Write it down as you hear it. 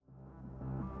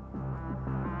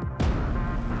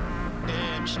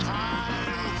It's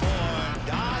time for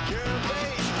Dodger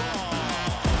Baseball.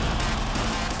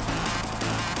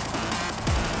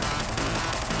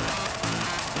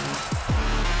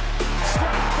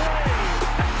 Strike three.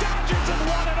 Dodgers have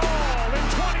won it all in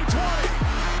 2020.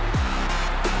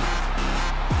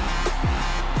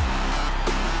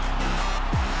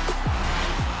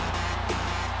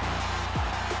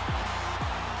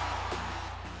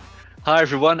 Hi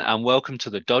everyone and welcome to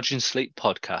the Dodge and Sleep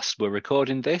podcast. We're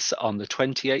recording this on the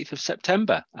 28th of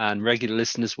September, and regular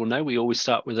listeners will know we always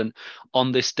start with an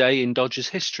on this day in Dodgers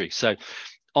history. So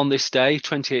on this day,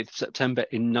 28th of September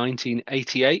in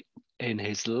 1988, in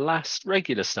his last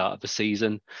regular start of the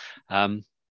season, a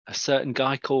certain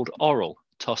guy called Orel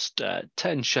tossed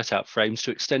 10 shutout frames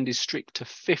to extend his streak to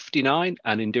 59,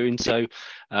 and in doing so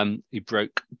he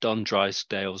broke Don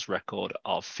Drysdale's record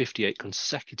of 58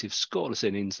 consecutive scoreless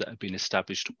innings that had been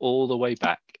established all the way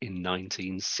back in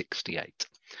 1968.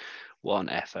 What an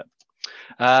effort.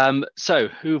 So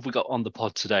who have we got on the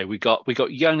pod today? We got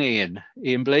young Ian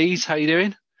Blees. How you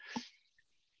doing?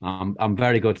 I'm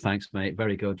very good, thanks, mate.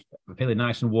 Very good. I'm feeling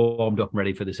nice and warmed up and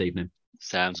ready for this evening.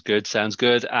 Sounds good.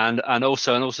 And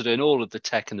also doing all of the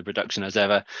tech and the production as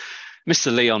ever,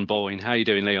 Mr. Leon Boyne. How you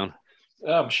doing, Leon?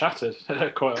 I'm shattered.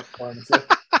 quite honestly.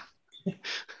 I'll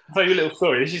tell you a little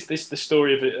story. This is the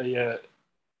story of a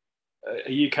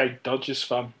UK Dodgers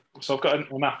fan. So I've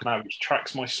got an app now which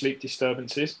tracks my sleep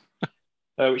disturbances,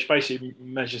 which basically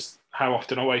measures how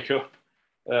often I wake up.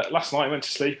 Last night I went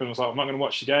to sleep and was like, I'm not going to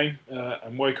watch the game,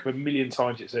 and woke up a million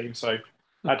times it seemed. So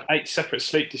I had 8 separate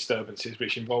sleep disturbances,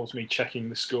 which involves me checking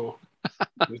the score.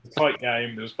 It was a tight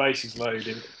game. There was bases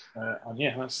loaded, and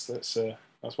yeah, that's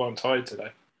why I'm tired today.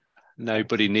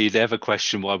 Nobody need ever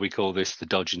question why we call this the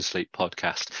Dodge and Sleep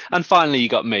podcast. And finally, you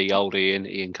got me, old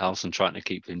Ian Carlson, trying to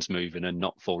keep things moving and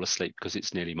not fall asleep because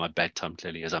it's nearly my bedtime,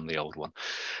 clearly, as I'm the old one.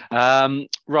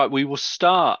 Right, we will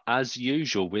start as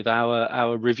usual with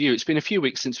our review. It's been a few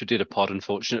weeks since we did a pod,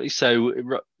 unfortunately. So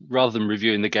rather than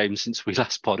reviewing the game since we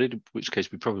last podded, in which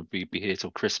case we'd probably be here till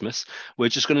Christmas, we're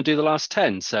just going to do the last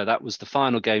 10. So that was the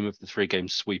final game of the 3-game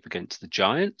sweep against the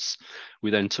Giants. We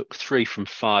then took 3 from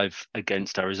 5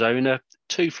 against Arizona,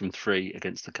 2 from 3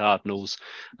 against the Cardinals,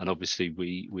 and obviously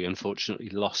we unfortunately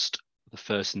lost the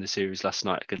first in the series last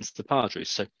night against the Padres.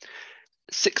 So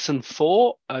 6 and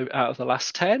 4 out of the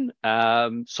last 10,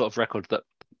 sort of record that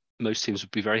most teams would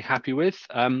be very happy with.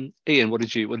 Ian, what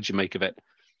did you make of it?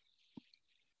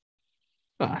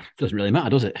 Well, it doesn't really matter,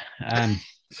 does it?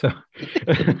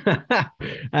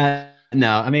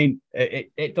 No, I mean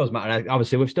it does matter.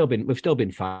 Obviously, we've still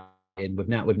been fighting. We've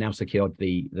now secured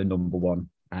the number 1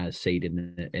 seed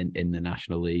in the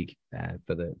National League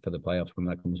for the playoffs when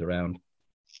that comes around.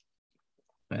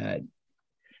 I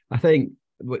think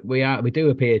we do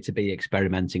appear to be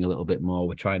experimenting a little bit more.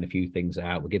 We're trying a few things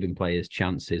out. We're giving players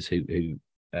chances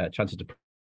chances to prove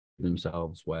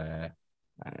themselves where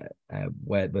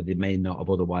they may not have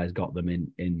otherwise got them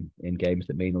in games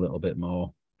that mean a little bit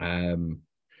more.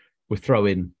 We're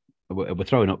throwing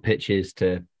up pitches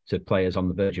to players on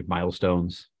the verge of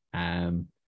milestones, and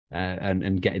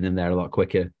getting them there a lot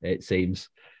quicker, it seems.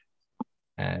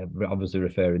 Obviously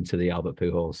referring to the Albert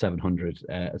Pujols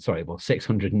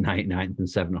 699th and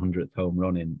 700th home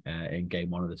run in game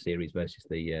 1 of the series versus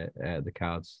the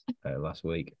Cards last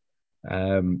week.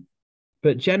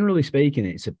 But generally speaking,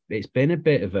 it's been a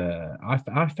bit of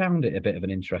I found it a bit of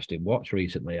an interesting watch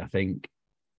recently. I think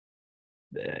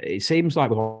it seems like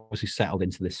we've obviously settled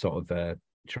into this sort of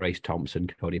Trace Thompson,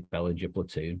 Cody Bellinger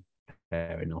platoon.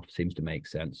 Fair enough, seems to make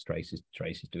sense. Trace is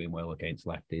doing well against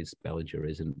lefties. Bellinger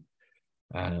isn't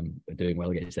doing well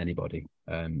against anybody,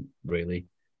 really.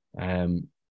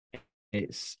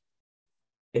 It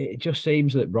just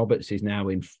seems that Roberts is now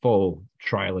in full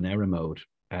trial and error mode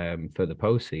for the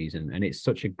postseason, and it's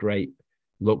such a great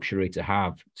luxury to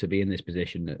have, to be in this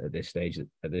position at this stage of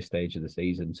the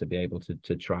season, to be able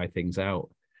to try things out.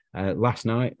 Last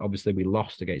night, obviously, we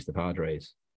lost against the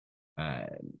Padres,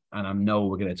 and I know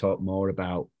we're going to talk more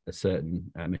about a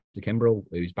certain Mr. Kimbrel,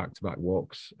 whose back-to-back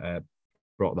walks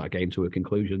brought that game to a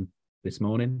conclusion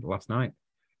last night.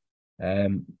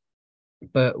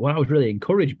 But what I was really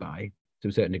encouraged by, to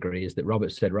a certain degree, is that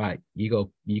Roberts said, right, you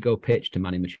go pitch to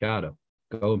Manny Machado.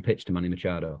 Go and pitch to Manny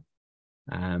Machado.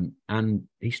 And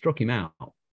he struck him out.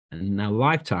 And now,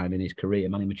 lifetime in his career,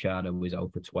 Manny Machado was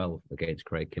 0 for 12 against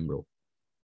Craig Kimbrel.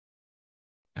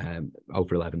 0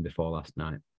 for 11 before last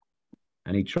night.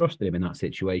 And he trusted him in that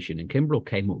situation. And Kimbrel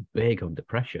came up big under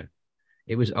pressure.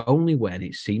 It was only when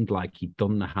it seemed like he'd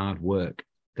done the hard work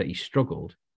that he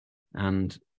struggled,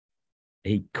 and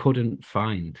he couldn't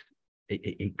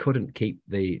keep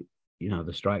the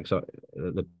strikes,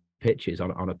 the pitches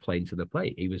on a plane to the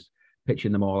plate. He was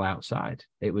pitching them all outside.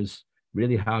 It was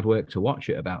really hard work to watch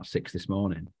at about 6 this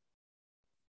morning.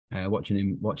 Watching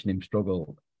him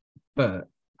struggle, but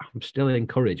I'm still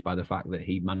encouraged by the fact that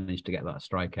he managed to get that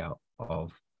strikeout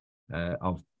of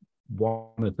one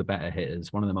of the better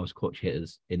hitters, one of the most clutch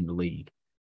hitters in the league,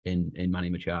 in Manny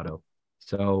Machado.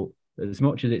 So as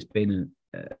much as it's been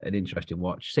an interesting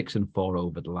watch, 6-4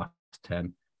 over the last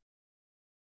 10,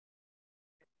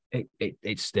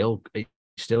 it's still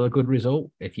a good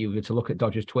result. If you were to look at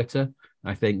Dodgers Twitter,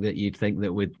 I think that you'd think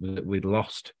that we'd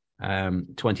lost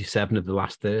 27 of the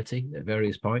last 30 at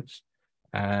various points.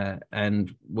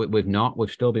 And we've not.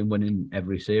 We've still been winning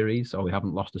every series, or we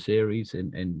haven't lost a series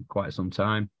in quite some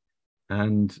time.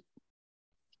 And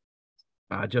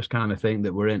I just kind of think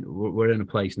that we're in a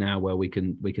place now where we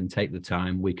can take the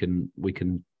time. We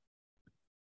can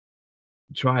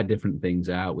try different things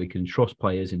out. We can trust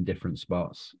players in different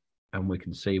spots, and we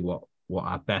can see what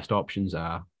our best options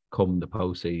are come the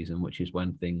postseason, which is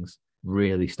when things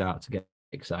really start to get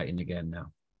exciting again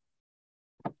now.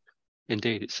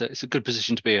 Indeed, it's a good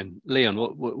position to be in. Leon,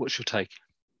 what's your take?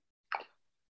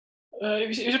 It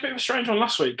was a bit of a strange one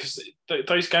last week because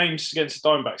those games against the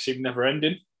Diamondbacks seemed never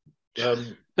ending.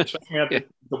 Especially when we had the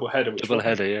double header, which was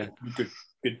a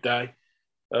good day.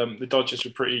 The Dodgers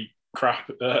were pretty crap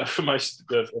for most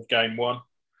of game one.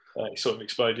 It sort of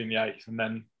exploded in the eighth, and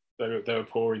then they were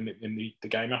poor in the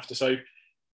game after. So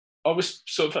I was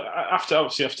sort of after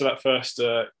that first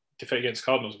defeat against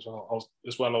Cardinals as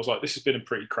well. I was like, this has been a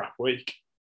pretty crap week.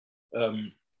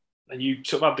 And you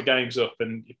sort of add the games up,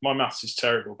 and my maths is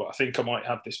terrible, but I think I might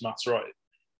have this maths right.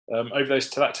 Over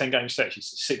that 10-game stretch,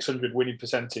 it's a 600 winning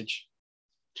percentage.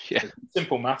 Yeah,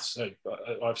 simple maths. So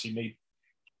I obviously need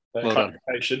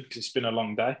clarification because it's been a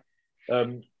long day.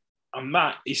 And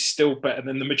that is still better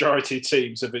than the majority of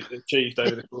teams have achieved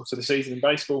over the course of the season in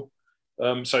baseball.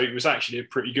 So it was actually a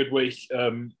pretty good week.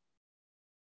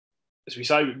 As we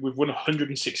say, we've won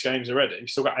 106 games already. We've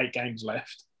still got 8 games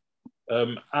left.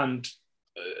 And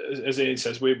as Ian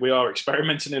says, we are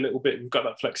experimenting a little bit. We've got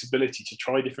that flexibility to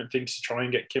try different things to try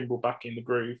and get Kimbrel back in the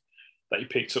groove that he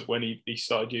picked up when he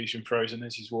started using Frozen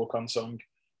as his walk-on song.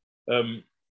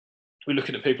 We're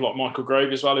looking at people like Michael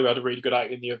Grove as well, who had a really good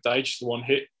outing the other day, just the one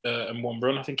hit and one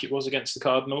run, I think it was, against the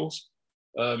Cardinals.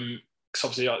 Because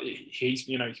obviously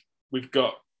we've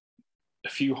got a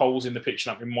few holes in the pitch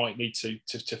that we might need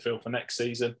to fill for next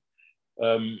season.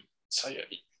 I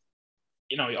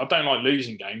don't like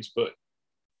losing games, but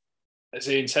as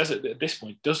Ian says, at this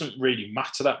point, it doesn't really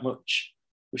matter that much.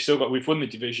 We've won the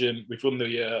division, we've won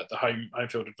the home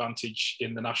field advantage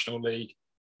in the National League.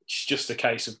 It's just a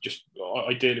case of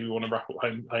ideally we want to wrap up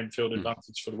home field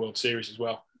advantage for the World Series as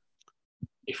well,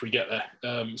 if we get there.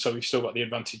 So we've still got the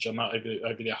advantage on that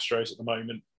over the Astros at the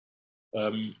moment.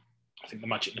 I think the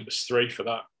magic number's 3 for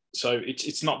that. So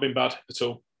it's not been bad at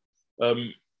all.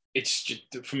 It's just,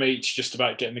 for me, it's just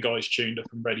about getting the guys tuned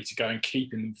up and ready to go and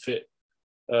keeping them fit.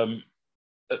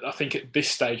 I think at this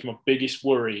stage, my biggest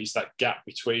worry is that gap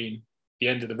between the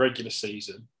end of the regular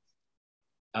season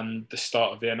and the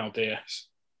start of the NLDS.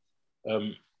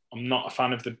 I'm not a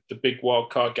fan of the big wild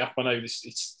card gap. I know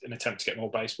it's an attempt to get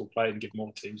more baseball played and give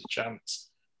more teams a chance,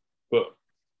 but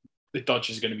the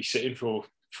Dodgers are going to be sitting for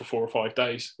 4 or 5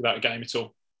 days without a game at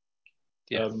all.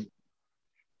 Yeah.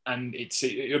 And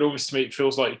it almost, to me, it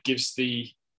feels like it gives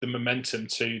the momentum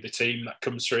to the team that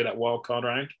comes through that wild card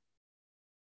round.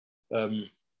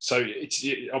 So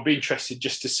I'll be interested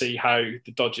just to see how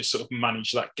the Dodgers sort of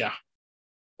manage that gap,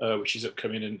 which is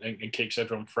upcoming, and keeps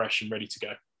everyone fresh and ready to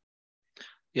go.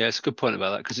 Yeah, it's a good point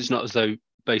about that, because it's not as though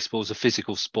baseball's a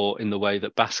physical sport in the way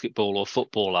that basketball or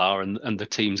football are, and the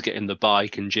teams get in the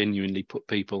bike and genuinely put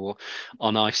people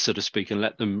on ice, so to speak, and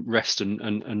let them rest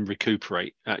and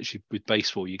recuperate. Actually, with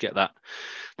baseball, you get that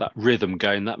rhythm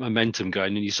going, that momentum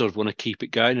going, and you sort of want to keep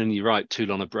it going. And you're right, too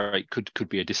long a break could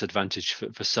be a disadvantage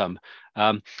for some.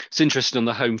 It's interesting on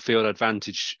the home field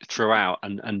advantage throughout,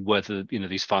 and whether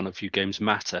these final few games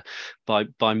matter.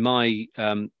 By my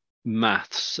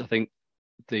maths, I think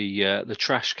the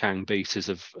trash can beaters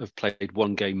have played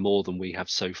 1 game more than we have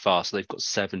so far, so they've got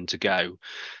 7 to go.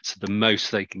 So the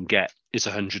most they can get is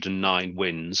 109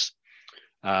 wins.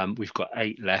 We've got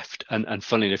 8 left, and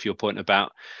funnily enough, your point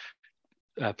about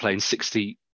playing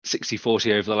 60-40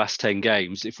 over the last 10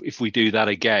 games, if we do that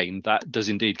again, that does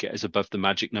indeed get us above the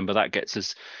magic number. That gets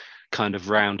us kind of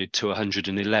rounded to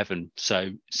 111.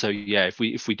 So yeah, if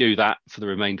we do that for the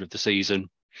remainder of the season,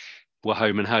 we're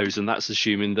home and hose, and that's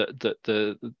assuming that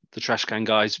the trash can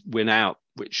guys win out,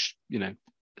 which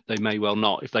they may well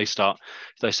not if they start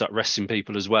resting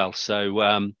people as well. So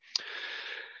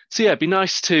yeah, it'd be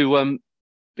nice to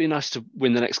be nice to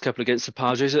win the next couple against the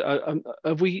Padres.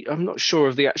 I'm not sure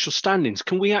of the actual standings.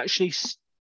 Can we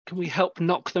help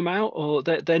knock them out, or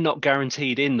they're not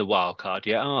guaranteed in the wild card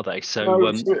yet, are they? So No,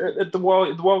 at the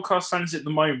wild card stands at the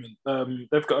moment.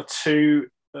 They've got a two.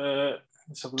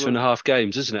 Let's have a look. 2.5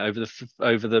 games, isn't it?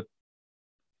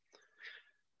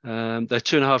 They're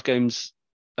 2.5 games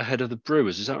ahead of the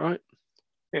Brewers. Is that right?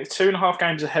 Yeah, 2.5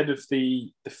 games ahead of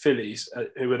the Phillies,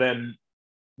 who are then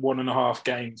 1.5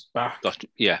 games back.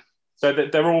 Yeah. So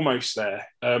they're almost there.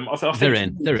 I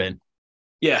think They're in.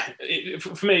 Yeah,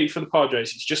 for me, for the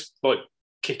Padres, it's just like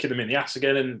kicking them in the ass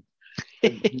again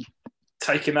and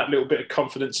taking that little bit of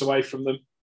confidence away from them.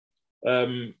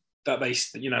 That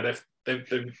they've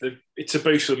it's a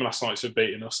boost for them last night to have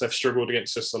beaten us. They've struggled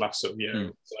against us the last sort of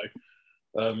year.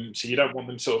 So you don't want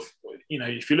them sort of,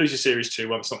 if you lose a series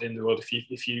 2-1, it's not the end of the world.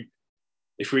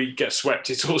 If we get swept,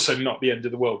 it's also not the end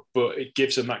of the world. But it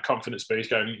gives them that confidence boost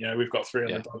going, we've got 3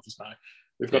 on the Dodgers now.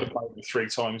 We've got to play them 3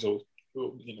 times or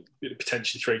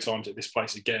potentially 3 times at this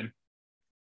place again.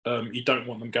 You don't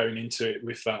want them going into it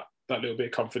with that little bit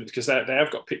of confidence, because they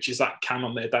have got pitchers that can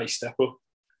on their day step up.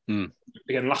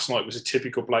 Again, last night was a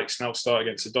typical Blake Snell start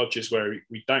against the Dodgers, where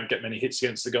we don't get many hits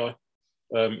against the guy.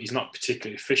 He's not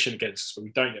particularly efficient against us, but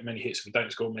we don't get many hits. We don't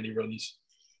score many runs.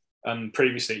 And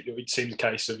previously, it seemed the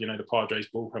case of, the Padres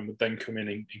bullpen would then come in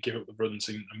and give up the runs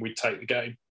and we'd take the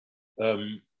game.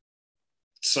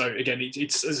 So again,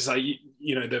 it's as I say,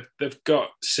 they've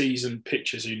got seasoned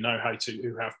pitchers who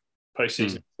have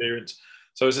postseason experience.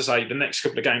 So as I say, the next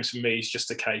couple of games for me is just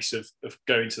a case of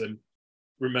going to them.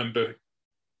 Remember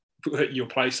your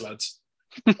place, lads.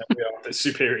 We are the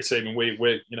superior team, and we're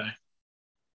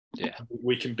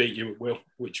we can beat you at will,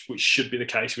 which should be the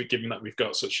case. Given that we've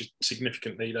got such a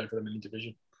significant lead over them in the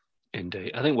division.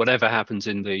 Indeed. I think whatever happens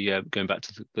in the going back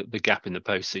to the gap in the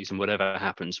postseason, whatever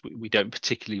happens, we don't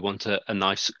particularly want a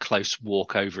nice close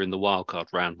walkover in the wildcard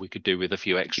round. We could do with a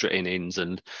few extra innings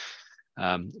and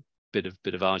bit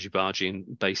of argy-bargy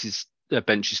and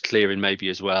benches clearing maybe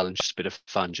as well, and just a bit of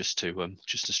fun just to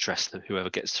stress whoever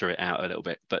gets through it out a little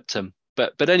bit.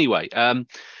 But anyway.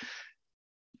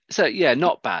 So yeah,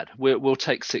 not bad. We'll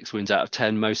take 6 wins out of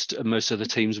 10. Most of the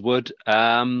teams would.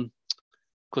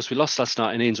 Of course, we lost last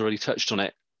night, and Ian's already touched on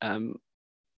it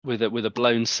with a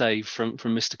blown save from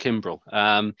Mr.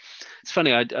 Kimbrell. It's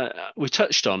funny. We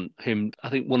touched on him. I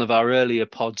think one of our earlier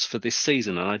pods for this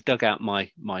season, and I dug out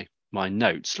my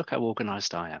notes. Look how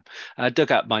organised I am. I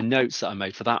dug out my notes that I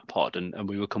made for that pod, and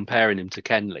we were comparing him to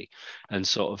Kenley and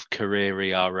sort of career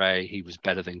ERA. He was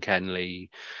better than Kenley.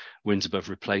 Wins above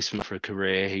replacement for a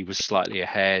career, he was slightly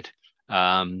ahead.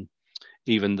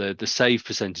 Even the save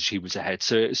percentage, he was ahead.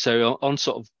 So on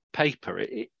sort of paper,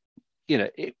 it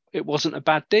wasn't a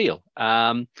bad deal.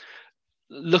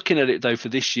 Looking at it though for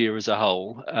this year as a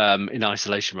whole, in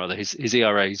isolation rather, his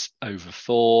ERA's over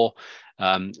 4,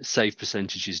 save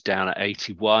percentage is down at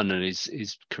 81, and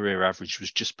his career average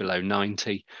was just below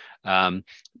 90. And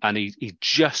he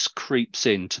just creeps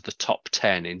into the top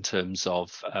 10 in terms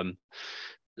of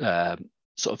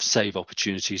sort of save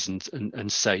opportunities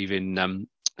and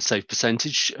save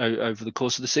percentage over the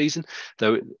course of the season.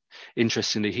 Though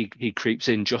interestingly, he creeps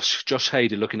in. Josh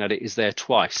Hader, looking at it, is there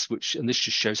twice, and this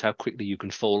just shows how quickly you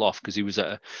can fall off, because he was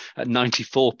at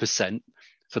 94%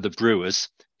 for the Brewers.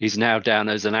 He's now down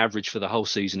as an average for the whole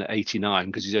season at 89,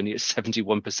 because he's only at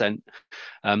 71%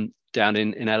 down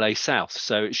in LA South.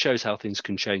 So it shows how things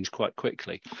can change quite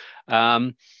quickly.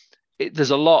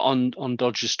 There's a lot on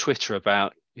Dodgers Twitter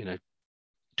about,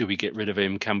 do we get rid of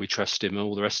him? Can we trust him? And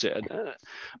all the rest of it.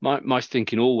 My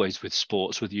thinking always with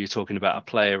sports, whether you're talking about a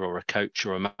player or a coach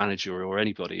or a manager or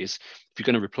anybody, is if you're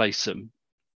going to replace them,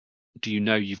 do you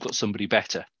know you've got somebody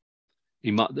better?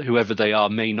 Whoever they are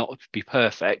may not be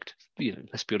perfect.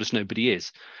 Let's be honest, nobody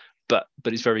is. But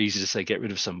it's very easy to say get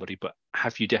rid of somebody. But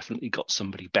have you definitely got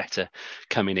somebody better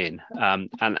coming in? And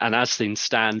as things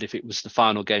stand, if it was the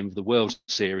final game of the World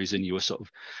Series and you were sort of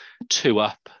 2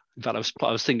 up. In fact,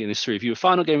 I was thinking this through. If you were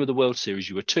final game of the World Series,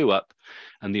 you were 2 up,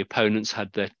 and the opponents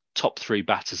had their top 3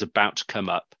 batters about to come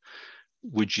up,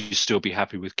 would you still be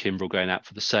happy with Kimbrell going out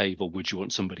for the save, or would you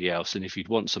want somebody else? And if you'd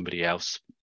want somebody else,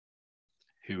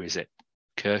 who is it?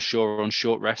 Kershaw on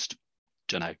short rest?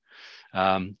 Don't know.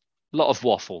 A lot of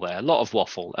waffle there. A lot of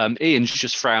waffle. Ian's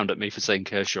just frowned at me for saying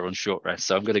Kershaw on short rest,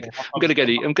 so I'm going to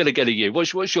get at you.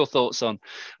 What's your thoughts on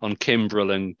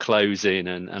Kimbrell and closing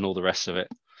and all the rest of it?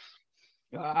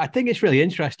 I think it's really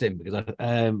interesting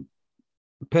because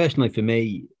personally for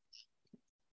me,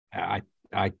 I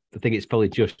think it's fully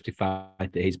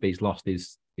justified that he's lost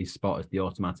his spot as the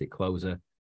automatic closer.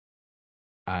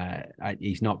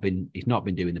 he's not been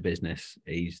doing the business.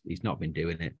 He's not been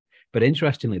doing it. But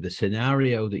interestingly, the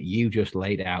scenario that you just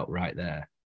laid out right there,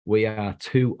 we are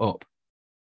 2 up.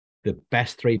 The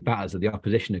best 3 batters of the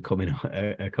opposition are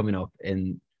coming up.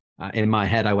 In my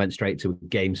head, I went straight to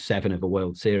Game 7 of a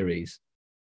World Series.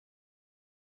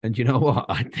 And you know what?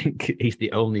 I think he's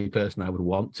the only person I would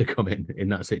want to come in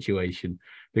that situation,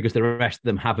 because the rest of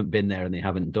them haven't been there and they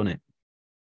haven't done it.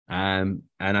 And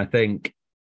I think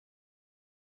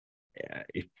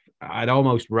if I'd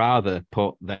almost rather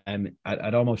put them.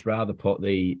 I'd almost rather put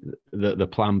the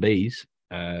plan Bs,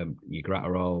 your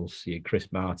Gratterols, your Chris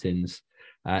Martins,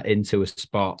 into a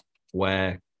spot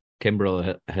where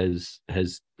Kimbrel has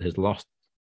lost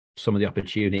some of the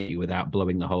opportunity without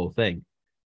blowing the whole thing,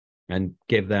 and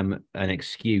give them an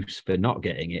excuse for not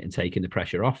getting it and taking the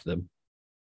pressure off them,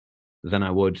 than I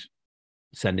would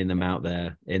sending them out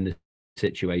there in the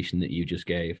situation that you just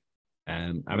gave.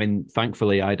 I mean,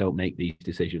 thankfully, I don't make these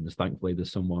decisions. Thankfully,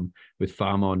 there's someone with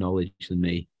far more knowledge than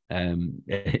me who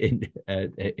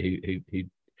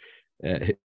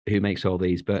makes all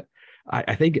these. But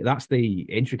I think that's the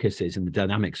intricacies and the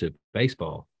dynamics of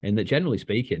baseball. And that, generally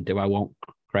speaking, do I want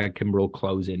Craig Kimbrel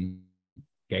closing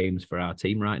games for our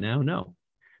team right now? No.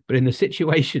 But in the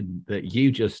situation that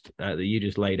you just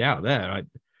laid out there,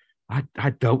 I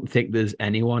don't think there's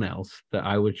anyone else that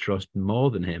I would trust more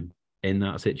than him in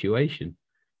that situation,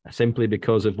 simply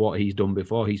because of what he's done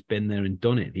before. He's been there and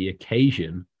done it. The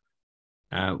occasion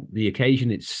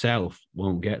itself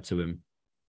won't get to him.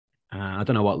 I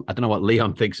don't know what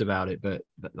Leon thinks about it, but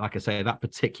like I say, that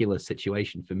particular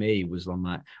situation for me was on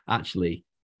that. Actually,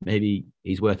 maybe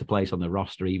he's worth a place on the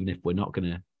roster, even if we're not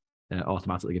going to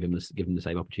automatically give him the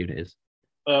same opportunities.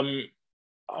 I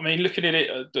mean, looking at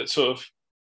it at sort of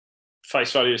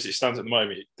face value as it stands at the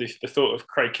moment, the thought of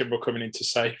Craig Kimbrel coming in to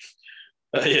save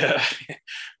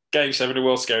Game 7 of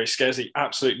World Series scares the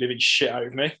absolute living shit out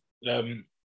of me,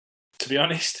 to be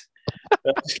honest,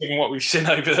 just given what we've seen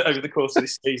over the course of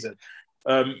this season.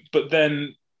 But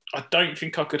then I don't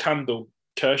think I could handle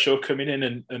Kershaw coming in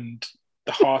and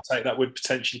the heartache that would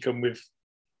potentially come with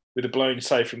a blown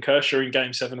save from Kershaw in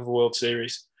Game 7 of a World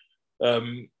Series.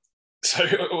 So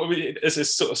as a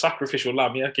sort of sacrificial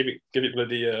lamb, give it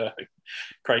bloody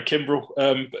Craig Kimbrel.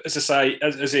 But as I say,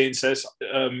 as Ian says,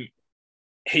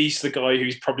 he's the guy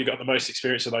who's probably got the most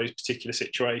experience of those particular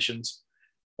situations.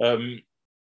 You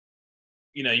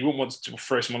wouldn't want to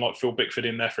throw someone like Phil Bickford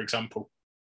in there, for example,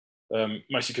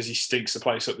 mostly because he stinks the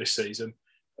place up this season.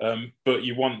 But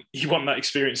you want that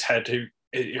experienced head who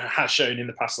has shown in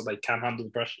the past that they can handle the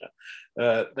pressure,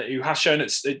 who has shown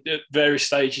at various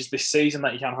stages this season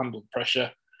that he can handle the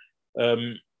pressure.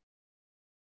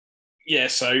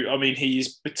 So I mean, he's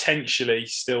potentially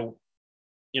still,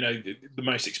 the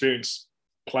most experienced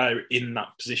player in that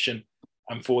position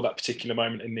and for that particular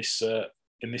moment in this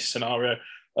scenario.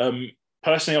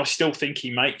 Personally, I still think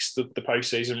he makes the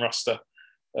postseason roster.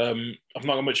 I've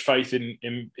not got much faith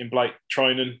in Blake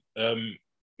Trinan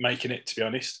making it, to be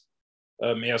honest.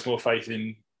 He has more faith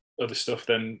in other stuff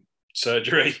than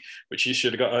surgery, which he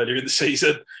should have got earlier in the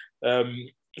season.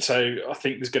 So I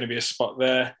think there's going to be a spot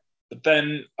there. But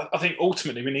then I think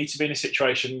ultimately we need to be in a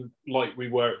situation like we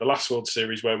were at the last World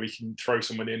Series, where we can throw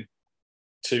someone in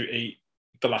to eat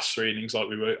the last 3 innings like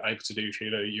we were able to do with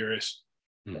Julio Urias,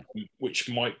 which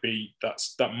might be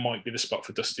that might be the spot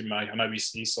for Dustin May. I know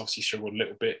he's obviously struggled a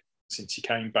little bit since he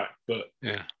came back, but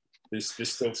yeah, there's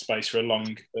still space for a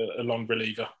long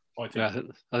reliever, I think. Yeah, I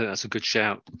think that's a good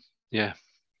shout. Yeah.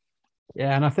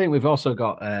 Yeah, and I think we've also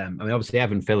got, obviously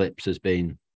Evan Phillips has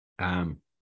been,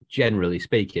 generally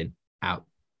speaking,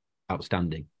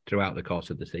 outstanding throughout the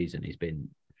course of the season. He's been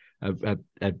a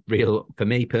real, for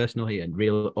me personally, a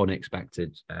real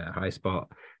unexpected high spot.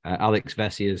 Alex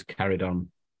Vesia's carried on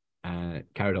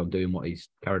doing what he's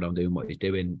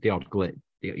doing. The odd blip,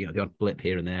 the odd blip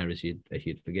here and there, as you'd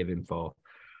forgive him for.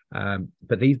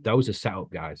 But those are set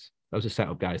up guys. Those are set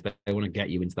up guys. They want to get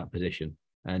you into that position,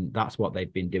 and that's what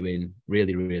they've been doing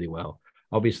really, really well.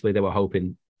 Obviously, they were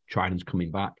hoping Trinan's coming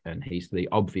back, and he's the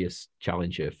obvious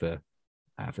challenger for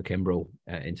Kimbrel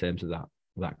in terms of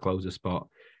that closer spot.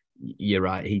 You're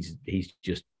right. He's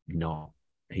just not.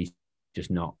 He's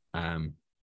just not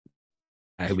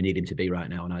who we need him to be right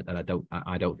now, and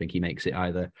I don't think he makes it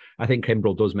either. I think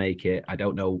Kimbrel does make it. I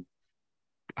don't know.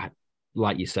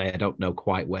 Like you say, I don't know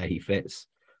quite where he fits.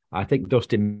 I think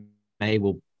Dustin May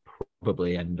will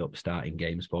probably end up starting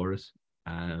games for us,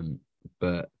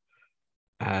 but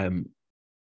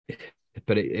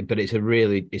it's a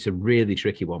really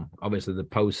tricky one. Obviously, the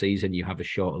postseason, you have a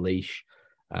shorter leash.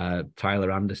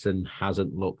 Tyler Anderson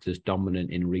hasn't looked as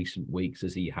dominant in recent weeks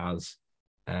as he has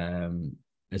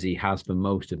as he has for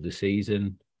most of the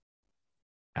seaon.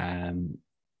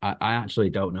 I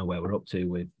actually don't know where we're up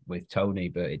to with Tony,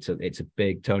 but it's a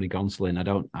big Tony Gonsolin.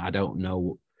 I don't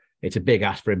know. It's a big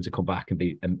ask for him to come back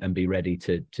and be ready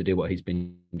to do what he's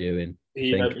been doing.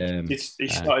 He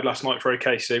started last night for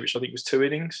OKC, which I think was 2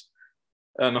 innings,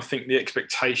 and I think the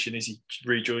expectation is he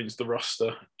rejoins the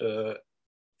roster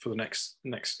for the next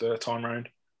time round.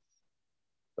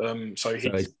 So he's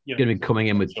going to be coming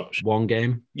in with 1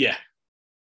 game. Yeah.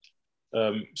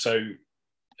 So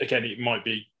again, it might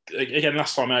be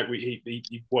last time out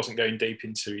he wasn't going deep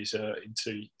into his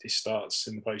starts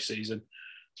in the postseason.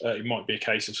 It might be a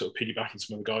case of sort of piggybacking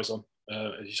some of the guys on,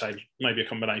 as you say, maybe a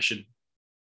combination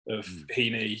of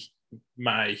Heaney,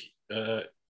 May,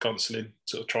 Gonsolin,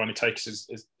 sort of trying to take us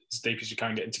as deep as you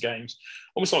can get into games,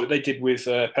 almost like they did with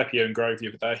Pepio and Grove the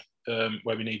other day,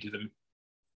 where we needed them,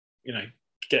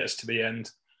 get us to the end,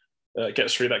 get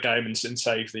us through that game and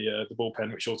save the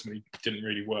bullpen, which ultimately didn't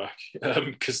really work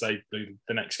because they blew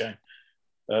the next game.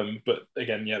 But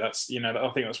again, that's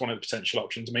I think that's one of the potential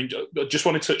options. I mean, I just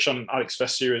want to touch on Alex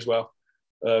Vesia as well,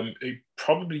 who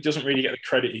probably doesn't really get the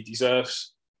credit he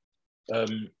deserves.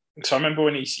 So I remember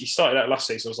when he started out last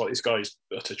season, I was like, this guy's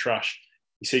utter trash.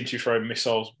 He seemed to be throwing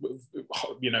missiles,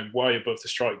 way above the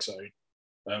strike zone.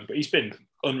 But he's been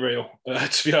unreal,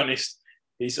 to be honest.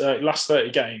 His last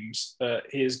 30 games,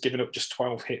 he has given up just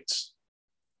 12 hits,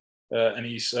 and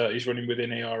he's running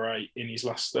within ERA in his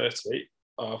last 30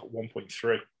 of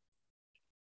 1.3,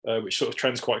 which sort of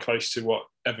trends quite close to what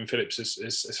Evan Phillips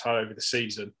has had over the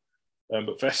season.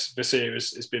 But Vesia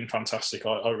has been fantastic.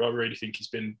 I really think he's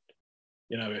been,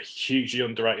 a hugely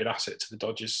underrated asset to the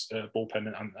Dodgers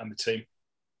bullpen and the team.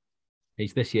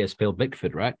 He's this year's Phil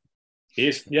Bickford, right? He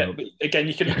is, yeah. But again,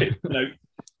 you can look at,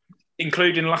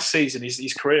 including last season,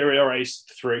 his career ERA is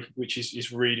 3, which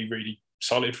is really, really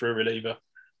solid for a reliever.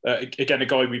 Again, a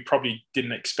guy we probably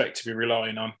didn't expect to be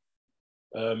relying on.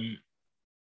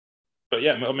 But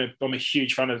yeah, I'm a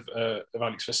huge fan of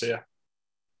Alex Vesia.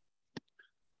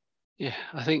 Yeah,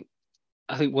 I think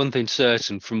one thing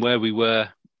certain from where we were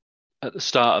at the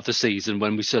start of the season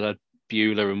when we still had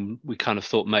Buehler and we kind of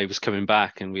thought May was coming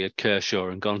back and we had Kershaw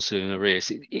and Gonsolin and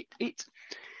Arias.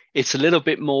 It's a little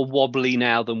bit more wobbly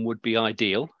now than would be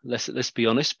ideal. Let's be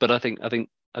honest. But I think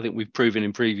we've proven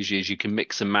in previous years you can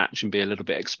mix and match and be a little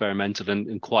bit experimental,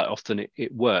 and quite often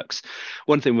it works.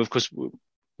 One thing, of course,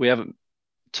 we haven't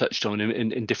touched on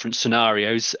in different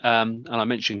scenarios, and I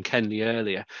mentioned Kenley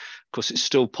earlier. Of course, it's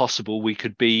still possible we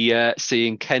could be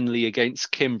seeing Kenley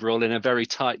against Kimbrel in a very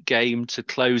tight game to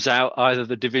close out either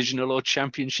the divisional or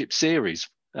championship series,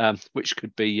 which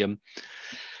could be,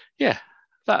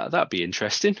 that'd be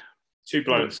interesting. 2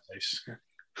 blown saves.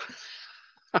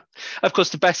 Of course,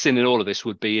 the best thing in all of this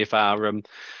would be if our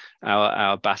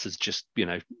batters just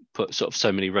put sort of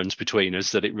so many runs between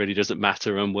us that it really doesn't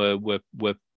matter, and we're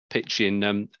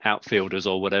pitching outfielders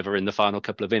or whatever in the final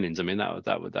couple of innings. I mean,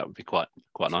 that would be quite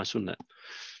nice, wouldn't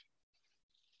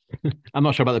it? I'm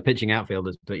not sure about the pitching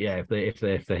outfielders, but yeah, if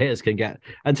the hitters can get,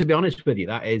 and to be honest with you,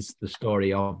 that is the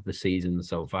story of the season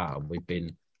so far. We've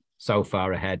been so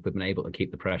far ahead, we've been able to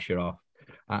keep the pressure off.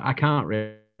 I can't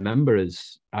remember at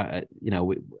the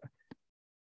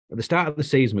start of the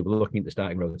season, we were looking at the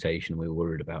starting rotation and we were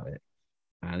worried about it.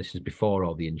 This is before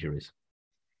all the injuries.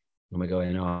 And we're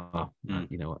going,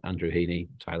 Andrew Heaney,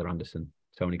 Tyler Anderson,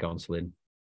 Tony Gonsolin.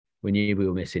 We knew we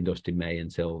were missing Dustin May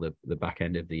until the back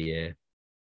end of the year.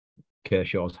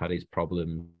 Kershaw's had his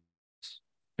problems.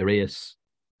 Arias,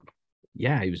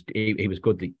 he was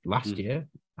good last year.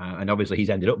 And obviously he's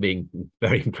ended up being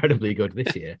very incredibly good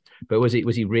this year. But was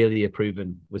he really a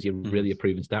proven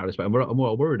starter? And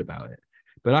we're worried about it.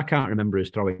 But I can't remember us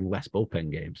throwing less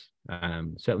bullpen games.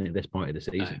 Certainly at this point of the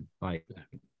season.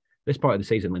 This part of the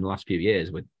season in the last few years,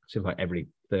 it seems like every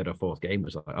 3rd or 4th game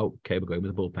was like, oh, okay, we're going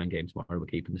with the bullpen game tomorrow. We're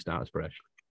keeping the starters fresh.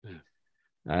 Yeah.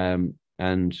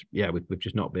 And yeah, we've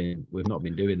just not been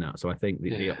doing that. So I think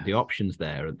the options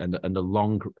there and the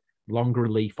long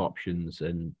relief options,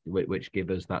 and which give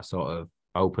us that sort of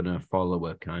opener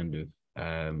follower kind of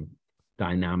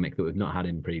dynamic that we've not had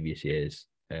in previous years.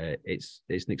 It's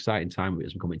an exciting time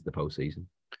as we come into the postseason.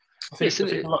 I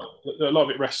think a lot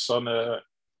of it rests on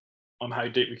how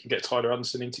deep we can get Tyler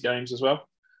Anderson into games as well.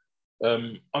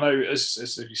 I know,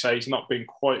 as you say, he's not been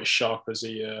quite as sharp as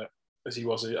he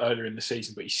was earlier in the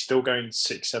season, but he's still going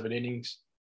 6-7 innings,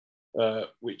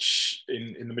 which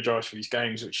in the majority of his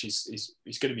games, which is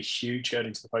going to be huge going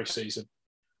into the postseason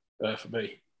for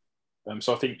me.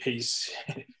 So I think he's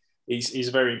a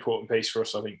very important piece for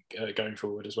us, I think, going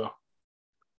forward as well.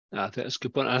 I think that's a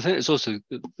good point. And I think it's also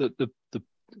the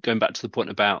going back to the point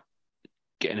about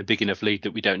getting a big enough lead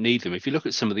that we don't need them. If you look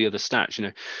at some of the other stats, you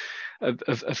know,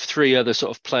 of three other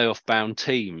sort of playoff bound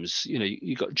teams, you know,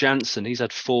 you got Jansen, he's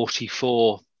had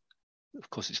 44. Of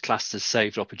course, it's classed as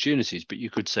saved opportunities, but you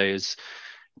could say as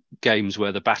games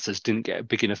where the batters didn't get a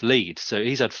big enough lead. So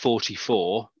he's had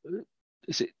 44.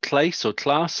 Is it Clace or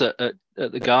Class at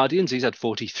the Guardians? He's had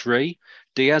 43.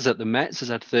 Diaz at the Mets has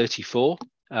had 34.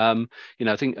 You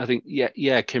know, I think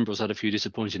Kimbrel's had a few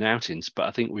disappointing outings, but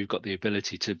I think we've got the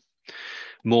ability to,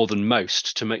 more than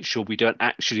most, to make sure we don't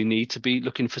actually need to be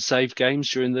looking for save games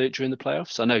during the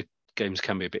playoffs. I know games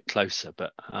can be a bit closer,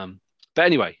 but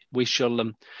anyway, we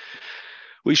shall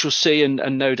see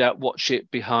and no doubt watch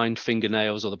it behind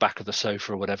fingernails or the back of the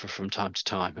sofa or whatever from time to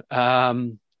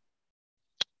time.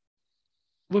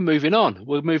 We're moving on.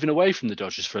 We're moving away from the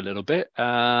Dodgers for a little bit.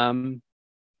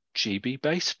 GB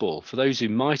baseball. For those who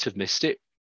might have missed it,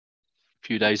 a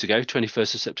few days ago,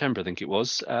 21st of September, I think it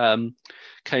was,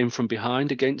 came from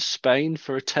behind against Spain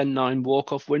for a 10-9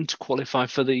 walk-off win to qualify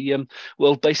for the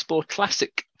World Baseball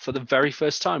Classic for the very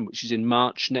first time, which is in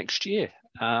March next year.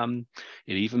 It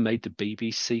even made the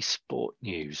BBC Sport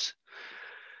News.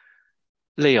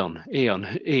 Ian,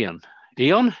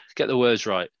 get the words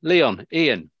right.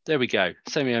 Ian, there we go.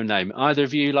 Say my own name. Either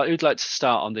of you, who'd like to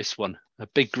start on this one? A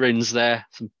big grins there,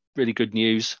 some really good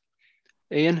news.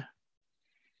 Ian?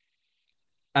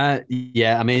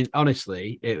 Yeah, I mean,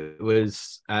 honestly, it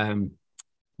was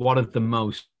one of the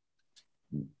most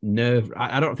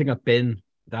I don't think I've been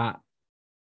that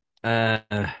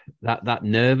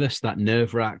nervous, that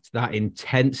nerve-wracked, that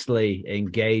intensely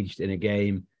engaged in a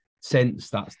game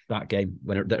since that game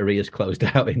when the Arias closed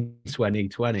out in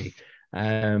 2020.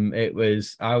 I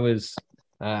was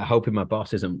hoping my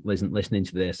boss isn't listening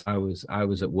to this. I was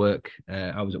at work.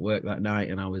 I was at work that night,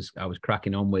 and I was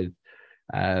cracking on with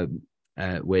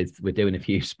doing a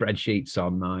few spreadsheets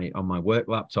on my work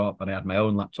laptop, and I had my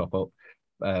own laptop up,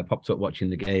 popped up watching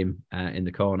the game in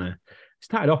the corner.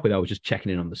 Started off with I was just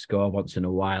checking in on the score once in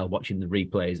a while, watching the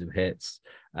replays of hits.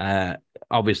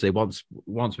 Obviously, once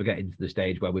we're getting to the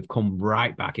stage where we've come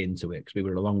right back into it, because we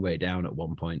were a long way down at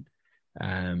one point.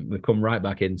 We've come right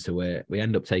back into it. We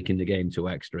end up taking the game to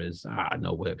extras.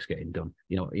 No work's getting done.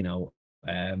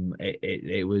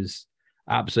 It was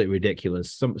absolutely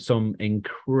ridiculous. Some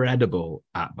incredible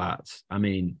at bats. I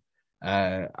mean,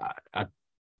 I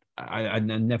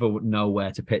never know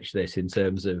where to pitch this in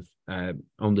terms of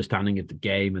understanding of the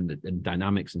game and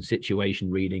dynamics and situation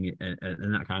reading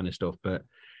and that kind of stuff. But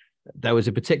there was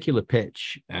a particular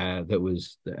pitch that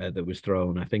was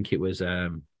thrown. I think it was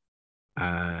a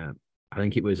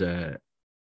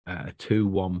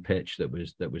 2-1 pitch that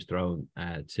was thrown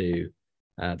to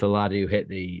the lad who hit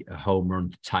the home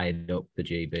run to tie it up the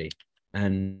GB,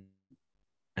 and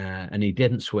he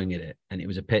didn't swing at it, and it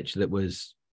was a pitch that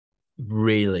was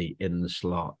really in the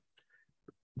slot,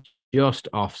 just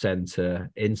off center,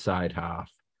 inside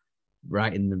half,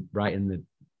 right in the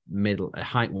middle,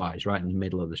 height wise, right in the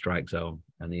middle of the strike zone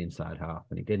and the inside half,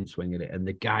 and he didn't swing at it, and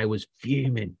the guy was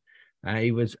fuming.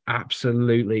 He was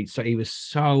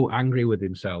so angry with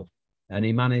himself, and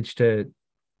he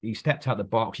stepped out the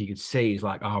box. You could see he's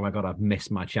like, oh my God, I've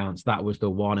missed my chance. That was the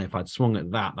one. If I'd swung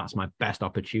at that's my best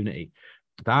opportunity.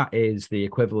 That is the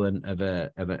equivalent of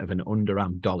an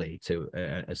underarm dolly to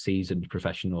a seasoned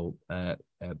professional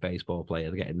baseball player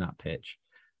getting that pitch.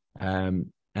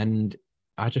 And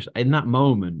I just, in that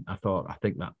moment, I thought, I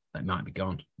think that might be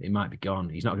gone. It might be gone.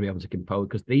 He's not going to be able to compose,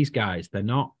 because these guys, they're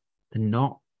not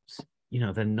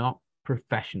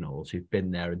professionals who've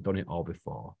been there and done it all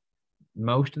before.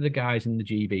 Most of the guys in the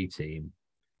GB team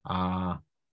are,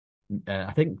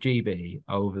 I think GB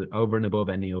over and above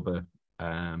any other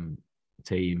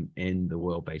team in the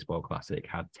World Baseball Classic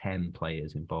had 10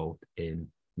 players involved in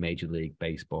Major League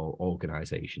Baseball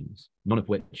organizations, none of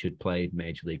which had played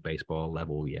Major League Baseball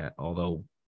level yet, although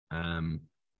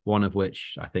one of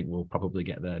which I think will probably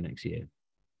get there next year,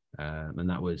 and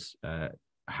that was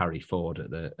Harry Ford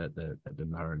at the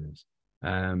Mariners.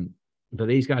 But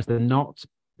these guys, they're not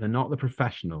the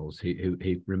professionals who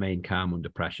remain calm under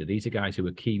pressure. These are guys who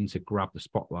are keen to grab the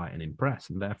spotlight and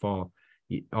impress, and therefore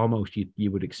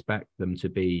you would expect them to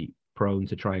be prone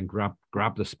to try and grab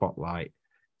the spotlight,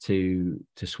 to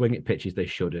swing at pitches they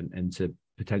shouldn't, and to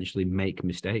potentially make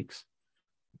mistakes.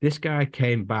 This guy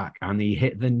came back and he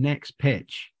hit the next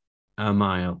pitch a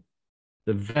mile.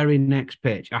 The very next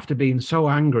pitch, after being so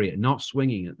angry at not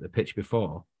swinging at the pitch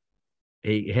before,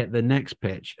 he hit the next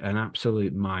pitch an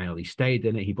absolute mile. He stayed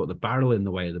in it. He put the barrel in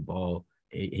the way of the ball.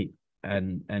 He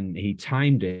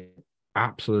timed it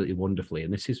absolutely wonderfully.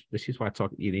 And this is why I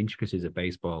talk the intricacies of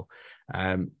baseball.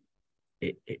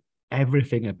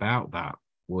 Everything about that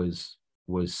was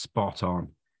was spot on.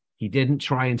 He didn't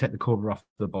try and take the cover off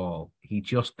the ball. He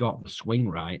just got the swing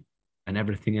right, and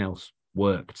everything else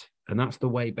worked. And that's the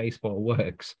way baseball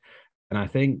works. And I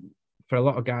think for a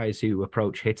lot of guys who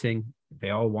approach hitting, they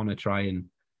all want to try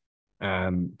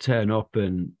and turn up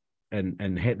and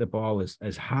hit the ball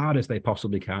as hard as they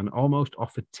possibly can, almost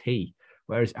off a tee.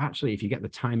 Whereas actually, if you get the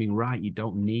timing right, you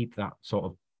don't need that sort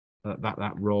of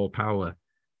that raw power.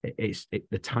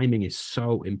 The timing is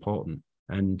so important,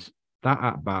 and that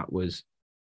at bat was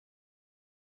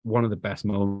one of the best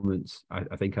moments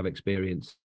I think I've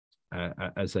experienced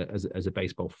as a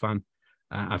baseball fan.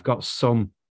 I've got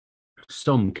some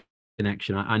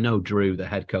connection. I know Drew, the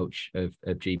head coach of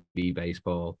GB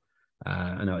Baseball.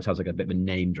 I know it sounds like a bit of a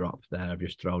name drop there I've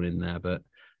just thrown in there, but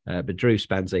Drew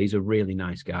Spencer, he's a really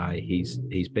nice guy. He's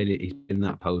been in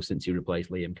that post since he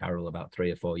replaced Liam Carroll about 3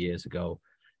 or 4 years ago,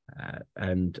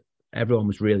 and everyone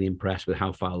was really impressed with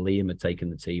how far Liam had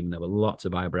taken the team. There were lots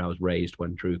of eyebrows raised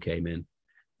when Drew came in,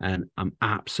 and I'm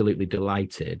absolutely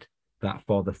delighted that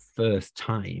for the first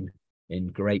time in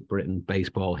Great Britain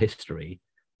baseball history,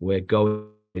 we're going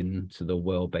to the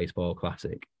World Baseball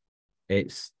Classic.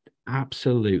 It's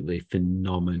absolutely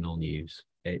phenomenal news.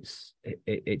 It's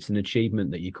an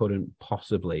achievement that you couldn't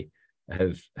possibly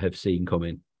have seen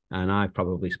coming. And I've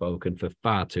probably spoken for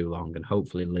far too long. And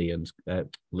hopefully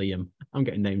Liam, I'm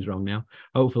getting names wrong now.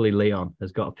 Hopefully Leon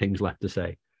has got things left to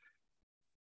say.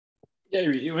 Yeah, I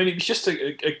mean, it was just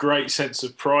a great sense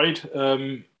of pride.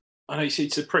 I know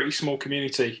it's a pretty small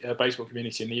community, baseball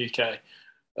community in the UK.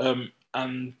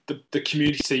 And the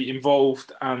community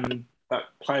involved and that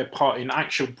play a part in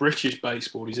actual British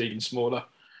baseball is even smaller.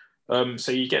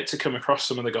 So you get to come across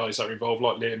some of the guys that are involved,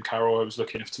 like Liam Carroll. I was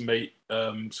lucky enough to meet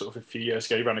sort of a few years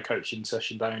ago. He ran a coaching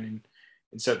session down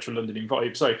in central London. It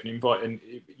was open invite, and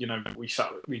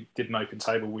we did an open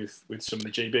table with some of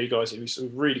the GB guys. It was a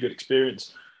really good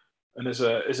experience. And as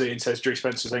Ian says, Drew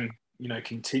Spencer then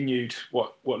continued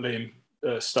what Liam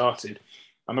started.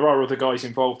 And there are other guys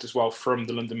involved as well from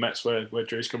the London Mets where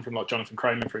Drew's come from, like Jonathan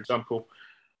Kramer, for example.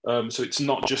 So it's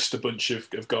not just a bunch of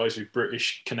guys with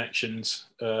British connections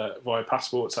via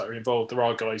passports that are involved. There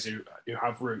are guys who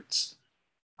have roots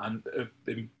and have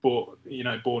been born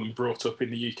and brought up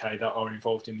in the UK that are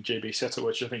involved in the GB setup,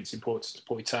 which I think is important to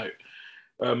point out.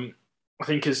 I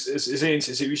think as Ian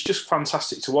says, it was just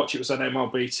fantastic to watch. It was on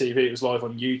MLB TV. It was live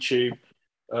on YouTube.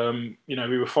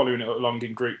 We were following it along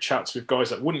in group chats with guys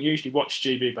that wouldn't usually watch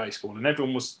GB baseball, and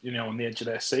everyone was, on the edge of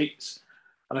their seats.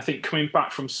 And I think coming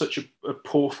back from such a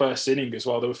poor first inning as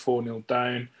well, they were 4-0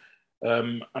 down.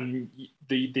 And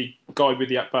the guy with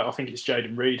the at-bat, I think it's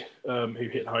Jaden Reed, who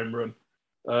hit the home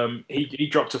run. He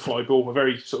dropped a fly ball, a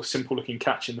very sort of simple-looking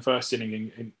catch in the first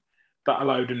inning, and that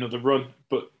allowed another run.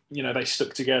 But, they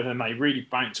stuck together and they really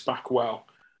bounced back well.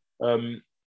 And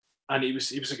it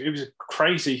was a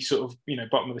crazy sort of,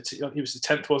 bottom of it was the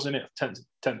 10th, wasn't it?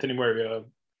 10th inning where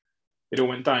it all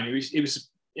went down. It was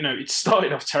it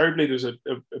started off terribly. There was a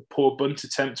poor bunt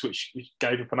attempt, which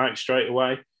gave up an out straight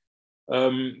away.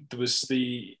 There was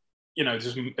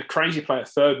there's a crazy play at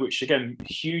third, which again,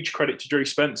 huge credit to Drew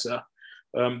Spencer.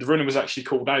 The runner was actually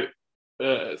called out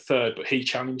at third, but he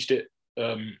challenged it.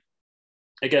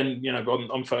 Again,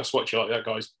 on first watch, you're like, that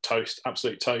guy's toast,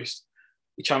 absolute toast.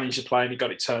 He challenged the play and he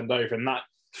got it turned over, and that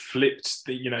flipped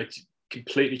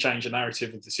completely changed the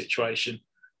narrative of the situation.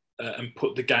 And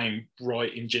put the game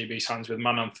right in GB's hands with a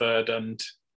man on third and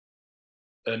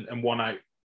one out.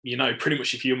 Pretty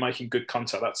much if you're making good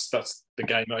contact, that's the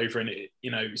game over. And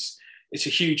it's a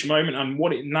huge moment. And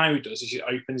what it now does is it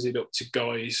opens it up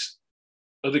to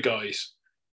other guys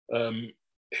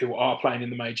who are playing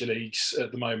in the major leagues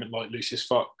at the moment, like Lucius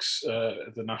Fox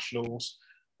of the Nationals,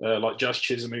 like Jazz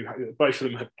Chisholm, who both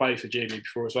of them have played for GB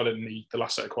before as well in the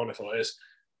last set of qualifiers.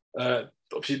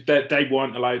 Obviously, they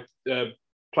weren't allowed.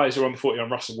 Players who are on the 40-on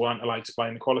roster weren't allowed to play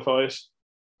in the qualifiers.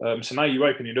 So now you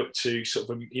open it up to sort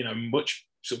of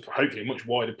hopefully a much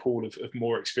wider pool of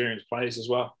more experienced players as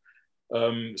well.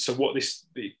 So what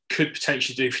it could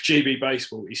potentially do for GB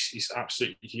baseball is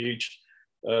absolutely huge.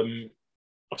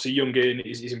 Obviously, Young Ian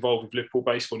is involved with Liverpool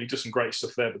baseball and he does some great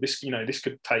stuff there. But this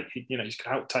could take, this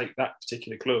could help take that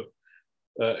particular club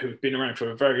who have been around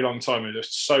for a very long time and are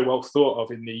so well thought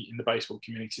of in the baseball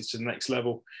community to the next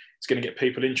level. It's going to get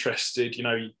people interested.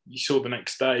 You saw the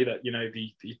next day that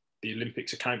the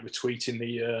Olympics account were tweeting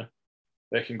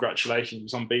their congratulations. It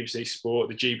was on BBC Sport.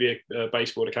 The GB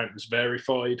baseball account was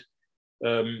verified.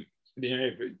 There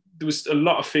was a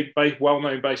lot of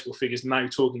well-known baseball figures now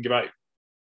talking about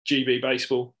GB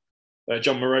baseball.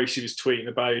 John Morosi was tweeting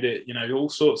about it. All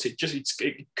sorts. It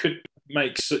could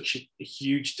make such a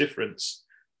huge difference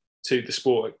to the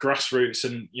sport at grassroots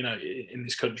and, in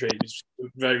this country. It was a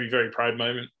very, very proud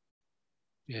moment.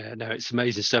 Yeah, no, it's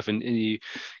amazing stuff, and you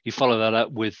follow that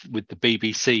up with the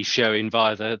BBC showing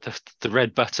via the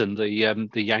red button the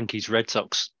Yankees Red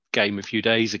Sox game a few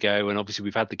days ago, and obviously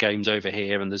we've had the games over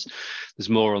here, and there's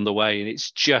more on the way, and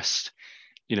it's just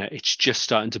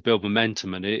starting to build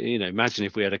momentum. And imagine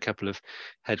if we had a couple of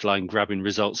headline grabbing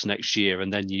results next year,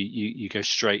 and then you go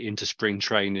straight into spring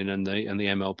training and the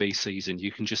MLB season.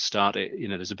 You can just start it.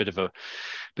 There's a bit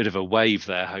of a wave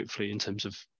there, hopefully, in terms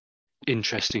of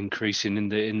interest increasing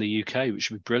in the UK,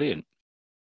 which would be brilliant.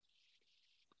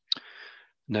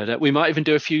 No, that we might even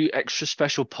do a few extra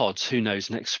special pods. Who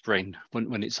knows, next spring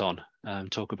when it's on,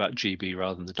 talk about GB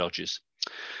rather than the Dodgers.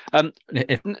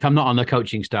 If I'm not on the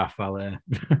coaching staff, I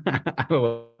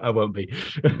won't be.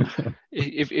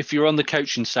 if you're on the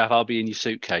coaching staff, I'll be in your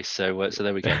suitcase. So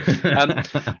there we go.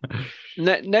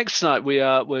 Next night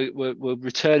we're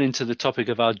returning to the topic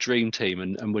of our dream team,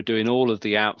 and we're doing all of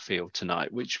the outfield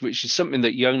tonight, which is something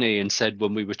that young Ian said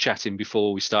when we were chatting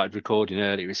before we started recording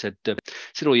earlier. He said,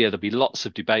 "Oh yeah, there'll be lots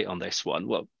of debate on this one."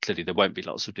 Well, clearly there won't be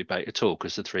lots of debate at all,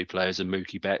 because the three players are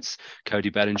Mookie Betts, Cody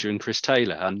Bellinger, and Chris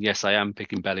Taylor. And yes, I am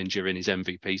picking Bellinger in his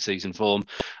MVP season form,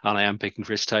 and I am picking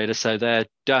Chris Taylor, so they're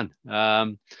done.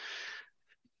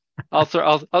 I'll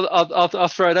throw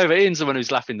it over. Ian's the one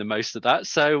who's laughing the most at that.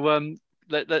 So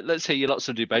let's hear your lots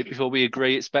of debate before we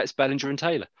agree it's Betts, Bellinger, and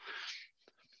Taylor.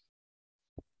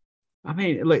 I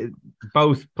mean, look,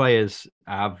 both players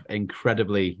have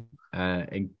incredibly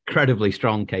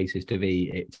strong cases to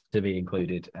be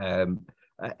included.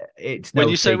 It's no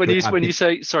when you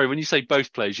say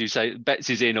both players, you say Betts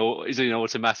is in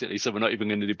automatically, so we're not even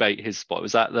going to debate his spot.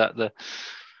 Was that the?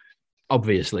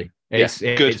 Obviously, good.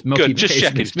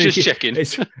 Just checking.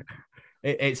 It's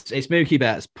Mookie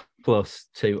Betts plus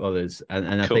two others,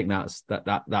 and I think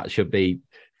that should be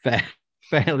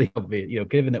fairly obvious.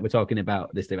 Given that we're talking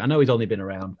about this team, I know he's only been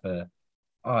around for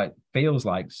it feels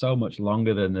like so much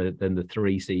longer than the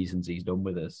 3 seasons he's done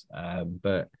with us.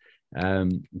 But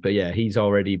yeah, he's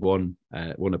already won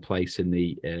a place in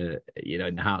the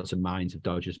in the hearts and minds of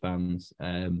Dodgers fans,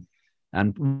 and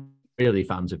really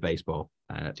fans of baseball.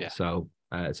 So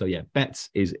yeah, Betts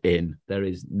is in. There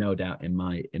is no doubt in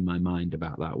my mind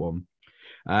about that one.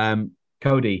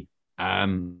 Cody,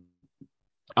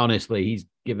 honestly, he's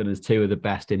given us 2 of the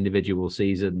best individual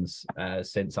seasons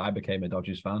since I became a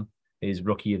Dodgers fan. His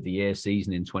Rookie of the Year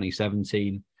season in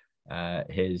 2017,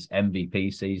 his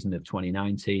MVP season of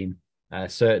 2019,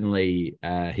 certainly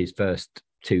his first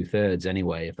 2/3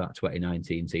 anyway of that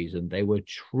 2019 season. They were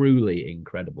truly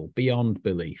incredible, beyond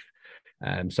belief.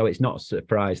 So it's not a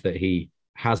surprise that he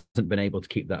hasn't been able to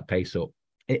keep that pace up.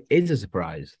 It is a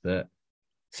surprise that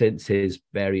since his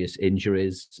various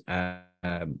injuries,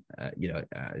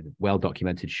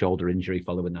 well-documented shoulder injury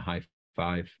following the high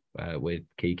five with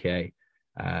Kike,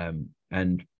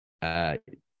 and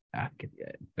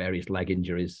various leg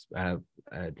injuries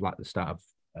like the start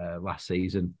of last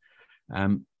season,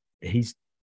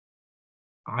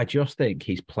 I just think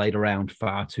he's played around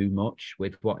far too much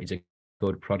with what is a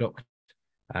good product.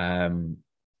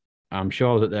 I'm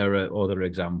sure that there are other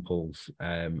examples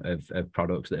of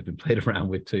products that have been played around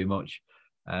with too much.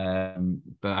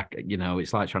 But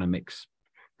it's like trying to mix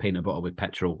peanut butter with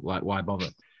petrol. Like, why bother?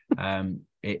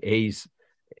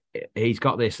 He's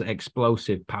got this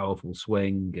explosive, powerful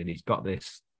swing, and he's got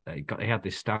this. He had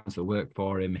this stance that worked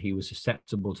for him. He was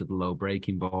susceptible to the low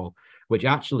breaking ball, which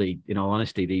actually, in all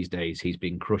honesty, these days he's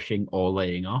been crushing or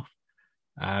laying off.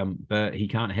 But he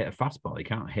can't hit a fastball. He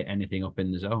can't hit anything up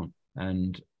in the zone.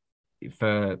 And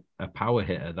for a power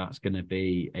hitter, that's going to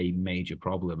be a major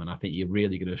problem. And I think you're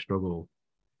really going to struggle.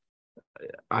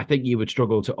 I think you would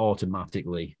struggle to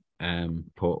automatically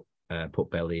put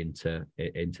Belly into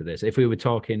this. If we were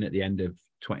talking at the end of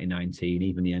 2019,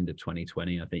 even the end of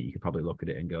 2020, I think you could probably look at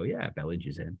it and go, yeah,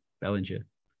 Bellinger's in. Bellinger.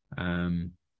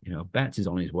 Betts is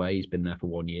on his way. He's been there for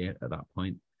 1 year at that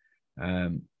point.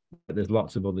 But there's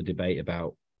lots of other debate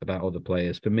about other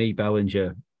players. For me,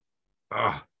 Bellinger,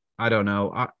 I don't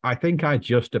know. I think I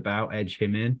just about edge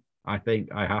him in. I think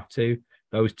I have to.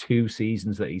 Those 2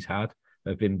 seasons that he's had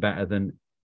have been better than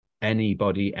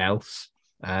anybody else.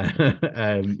 And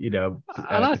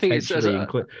I think it's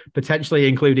potentially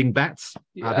including Betts.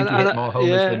 I think he hit more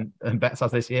homers than Betts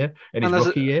has this year in his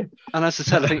rookie year. And as I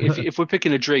said, I think if we're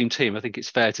picking a dream team, I think it's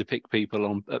fair to pick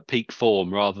people at peak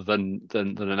form rather than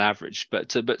an average.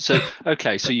 But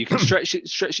okay, so you can stretch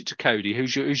it to Cody.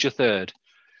 Who's your third?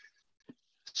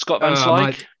 Scott Van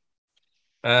Slyke.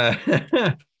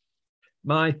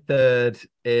 My third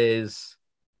is,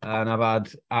 and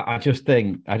I just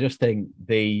think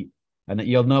the and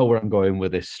you'll know where I'm going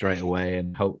with this straight away.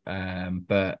 And hope,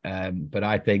 but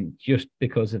I think just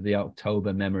because of the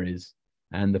October memories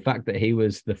and the fact that he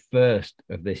was the first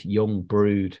of this young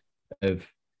brood of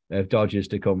Dodgers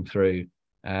to come through,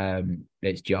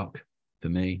 it's Jock for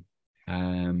me.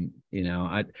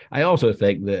 I also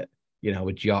think that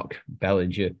with Jock,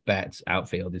 Bellinger, Betts,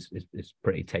 outfield is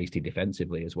pretty tasty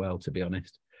defensively as well, to be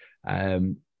honest.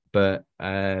 But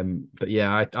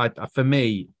yeah, I for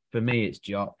me it's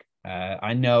Jock.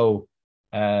 I know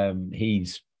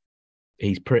he's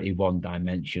pretty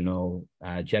one-dimensional.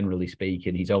 Generally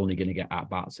speaking, he's only going to get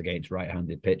at-bats against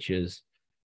right-handed pitchers.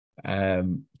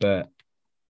 But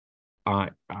I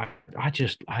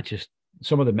just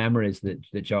some of the memories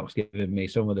that Jock's given me,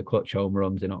 some of the clutch home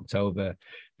runs in October,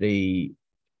 the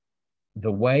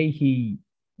way he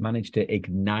managed to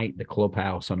ignite the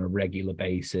clubhouse on a regular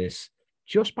basis,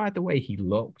 just by the way he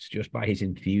looked, just by his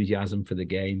enthusiasm for the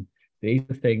game. These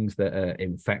are things that are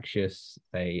infectious.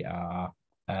 They are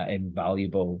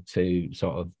invaluable to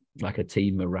sort of like a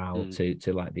team morale, to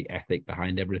like the ethic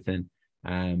behind everything.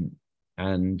 And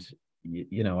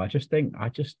I just think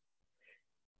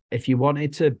if you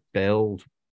wanted to build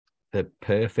the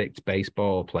perfect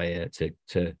baseball player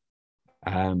to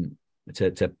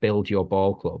build your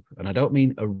ball club, and I don't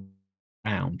mean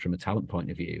around from a talent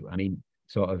point of view, I mean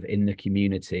sort of in the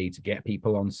community, to get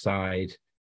people on side.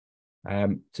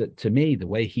 To me, the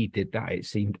way he did that, it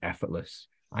seemed effortless.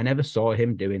 I never saw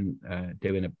him doing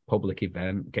a public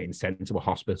event, getting sent to a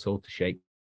hospital to shake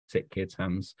sick kids'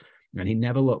 hands, and he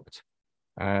never looked.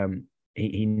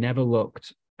 He never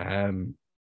looked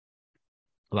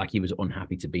like he was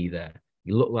unhappy to be there.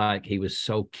 He looked like he was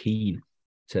so keen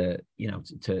to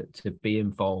be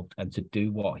involved and to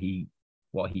do what he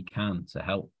can to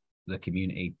help the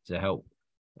community, to help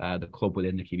the club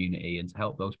within the community, and to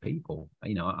help those people.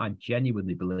 I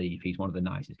genuinely believe he's one of the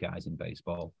nicest guys in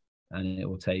baseball, and it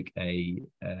will take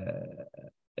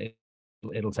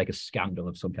it'll take a scandal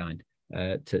of some kind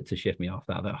to shift me off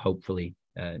that hopefully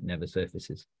never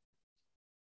surfaces.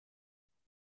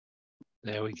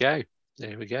 There we go.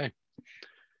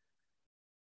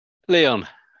 Leon.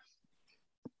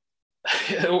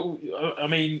 I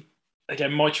mean,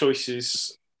 again, my choice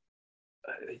is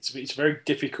it's very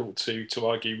difficult to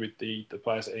argue with the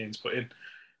players that Ian's put in,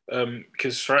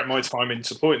 because throughout my time in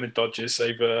supporting the Dodgers,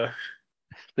 they've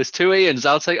there's two Ians.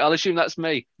 I'll assume that's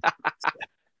me. I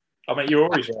mean, you're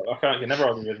always right. I can never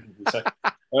argue with anything you say.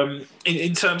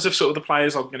 In terms of sort of the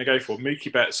players I'm going to go for,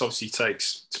 Mookie Betts obviously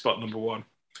takes spot number one.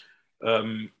 I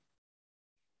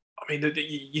mean,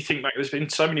 you think back, there's been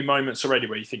so many moments already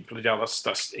where you think, bloody hell,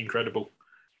 that's incredible.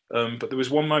 But there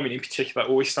was one moment in particular that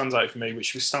always stands out for me,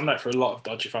 which was stand out for a lot of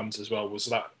Dodger fans as well, was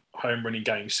that home run in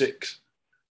Game 6.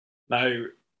 Now,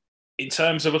 in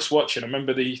terms of us watching, I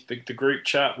remember the group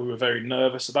chat, we were very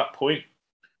nervous at that point.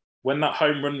 When that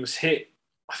home run was hit,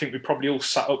 I think we probably all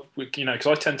sat up, because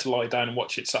I tend to lie down and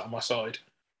watch it sat on my side,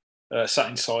 sat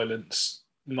in silence,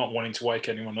 not wanting to wake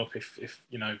anyone up if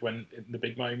when in the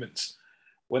big moments.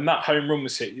 When that home run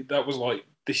was hit, that was like,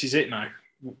 this is it now.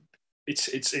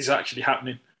 It's actually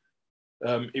happening.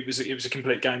 It was a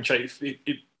complete game change.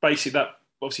 It basically, that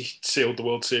obviously sealed the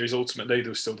World Series. Ultimately, there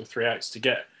was still the 3 outs to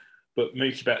get, but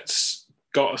Mookie Betts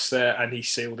got us there and he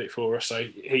sealed it for us. So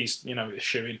he's a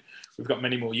shoo-in. We've got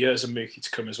many more years of Mookie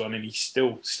to come as well, and he's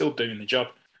still doing the job.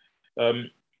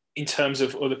 In terms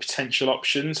of other potential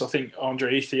options, I think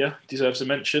Andre Ethier deserves a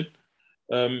mention.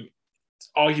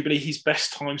 Arguably, his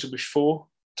best times were before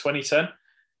 2010.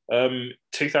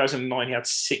 2009, he had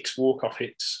 6 walk-off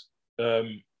hits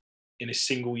in a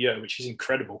single year, which is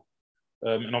incredible.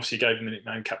 And obviously gave him the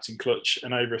nickname Captain Clutch.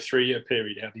 And over a 3-year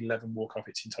period, he had 11 walk-off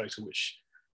hits in total, which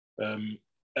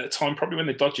at a time probably when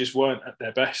the Dodgers weren't at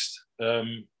their best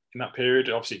in that period.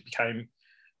 Obviously, it became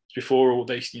before all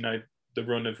these, the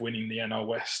run of winning the NL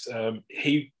West.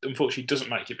 He unfortunately doesn't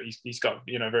make it, but he's got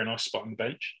a very nice spot on the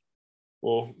bench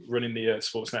or running the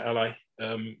Sportsnet LA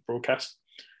broadcast.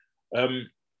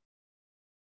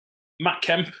 Matt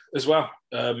Kemp as well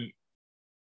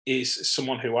is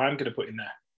someone who I'm going to put in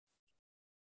there.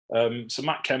 So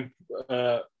Matt Kemp,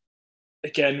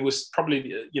 again, was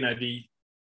probably the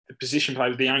position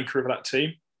player, the anchor of that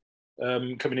team,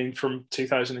 coming in from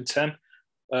 2010.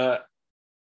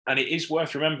 And it is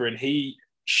worth remembering, he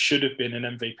should have been an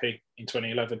MVP in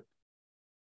 2011.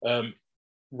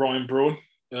 Ryan Braun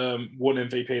won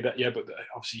MVP that year, but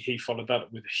obviously he followed that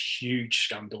up with a huge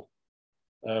scandal.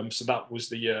 So that was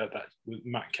the year that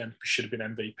Matt Kemp should have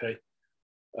been MVP.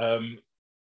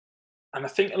 And I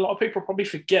think a lot of people probably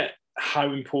forget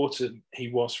how important he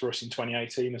was for us in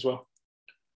 2018 as well.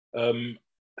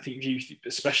 I think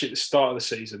especially at the start of the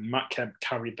season, Matt Kemp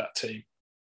carried that team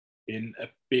in a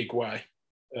big way.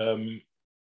 No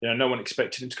one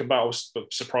expected him to come back. I was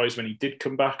surprised when he did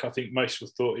come back. I think most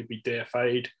people thought he'd be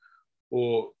DFA'd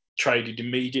or traded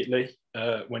immediately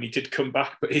when he did come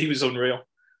back, but he was unreal.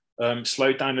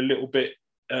 Slowed down a little bit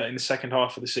in the second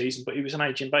half of the season, but he was an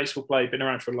aging baseball player, been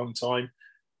around for a long time.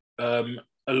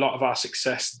 A lot of our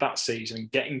success that season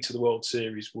and getting to the World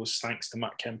Series was thanks to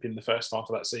Matt Kemp in the first half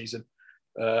of that season.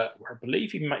 Where I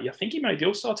believe I think he made the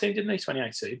All-Star team, didn't he,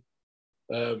 2018,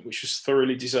 which was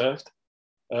thoroughly deserved.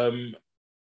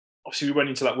 Obviously, we went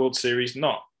into that World Series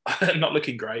not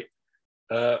looking great.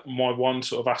 My one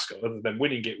sort of ask, other than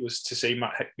winning it, was to see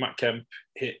Matt Kemp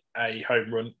hit a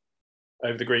home run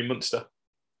over the Green Munster.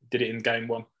 Did it in game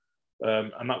one.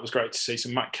 And that was great to see. So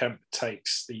Matt Kemp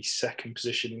takes the second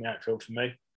position in the outfield for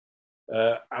me.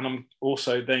 And I'm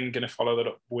also then going to follow that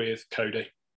up with Cody.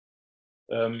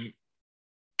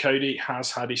 Cody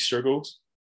has had his struggles,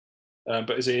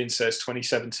 but as Ian says,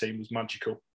 2017 was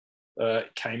magical.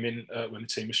 Came in when the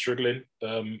team was struggling.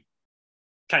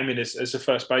 Came in as a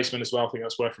first baseman as well. I think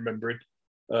that's worth remembering.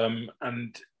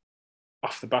 And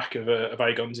off the back of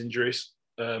Agon's injuries.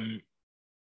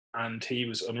 And he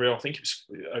was unreal. I think it was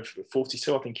over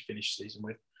 42. I think he finished the season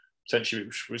with, potentially,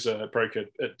 which was broke at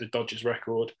the Dodgers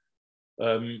record.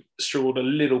 Struggled a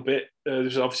little bit. There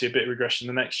was obviously a bit of regression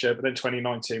the next year, but then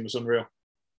 2019 was unreal.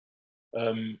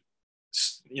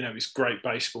 It was great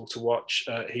baseball to watch.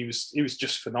 He was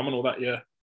just phenomenal that year.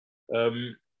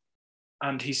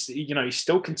 And he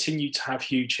still continued to have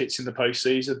huge hits in the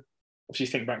postseason. Obviously,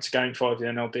 think back to Game 5 of the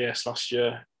NLDS last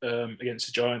year against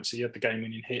the Giants. He had the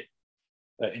game-winning hit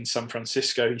in San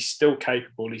Francisco. He's still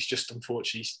capable. He's just,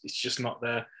 unfortunately, it's just not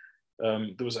there.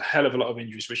 There was a hell of a lot of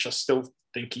injuries, which I still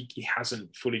think he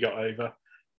hasn't fully got over.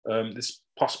 There's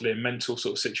possibly a mental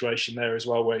sort of situation there as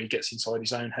well, where he gets inside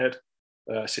his own head,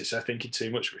 sits there thinking too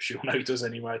much, which you all know he does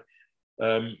anyway.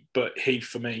 But he,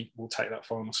 for me, will take that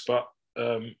final spot.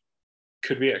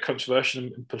 Could we get controversial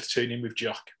and platoon him with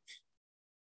Jock?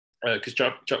 Because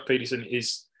Jock Peterson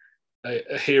is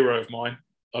a hero of mine.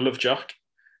 I love Jock.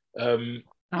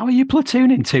 How are you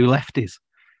platooning two lefties?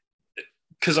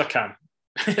 Because I can.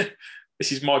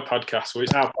 This is my podcast, or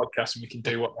it's our podcast, and we can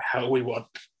do what the hell we want.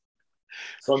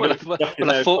 So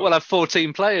we'll have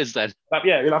 14 players then.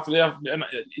 Yeah, we'll have an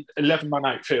 11-man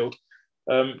outfield.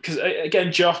 Because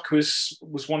again, Jock was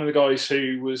one of the guys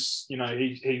who was,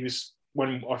 he was,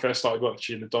 when I first started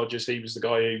watching the Dodgers, he was the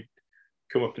guy who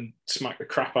come up and smack the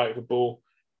crap out of the ball.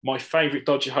 My favourite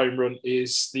Dodger home run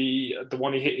is the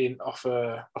one he hit in off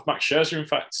Max Scherzer, in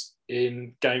fact,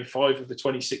 in Game 5 of the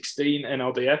 2016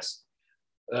 NLDS.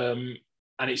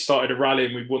 And it started a rally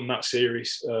and we won that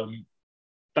series.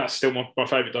 That's still my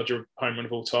favourite Dodger home run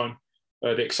of all time.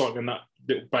 The excitement that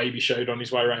little baby showed on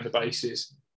his way around the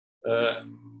bases.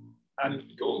 And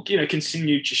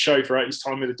continued to show throughout his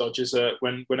time with the Dodgers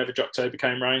whenever Jocktober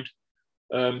came round.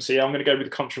 I'm going to go with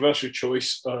the controversial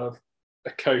choice of a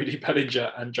Cody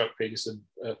Bellinger and Jock Peterson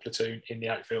platoon in the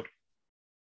outfield.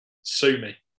 Sue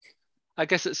me. I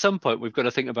guess at some point we've got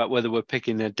to think about whether we're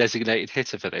picking a designated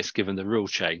hitter for this, given the rule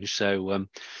change. So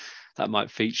that might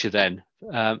feature then.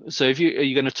 So are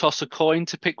you going to toss a coin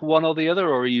to pick one or the other,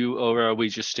 or are we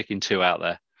just sticking two out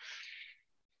there?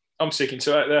 I'm sticking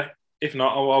two out there. If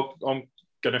not, I'm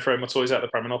going to throw my toys out the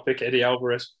pram and I'll pick Eddie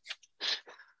Alvarez.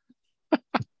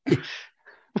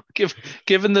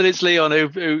 Given that it's Leon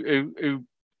who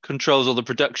controls all the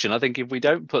production, I think if we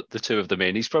don't put the two of them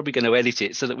in, he's probably going to edit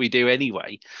it so that we do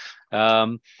anyway.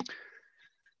 It's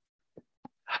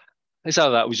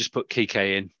how that we just put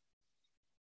Kike in.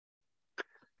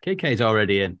 Kike's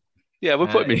already in. Yeah, we'll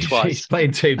put him in twice. He's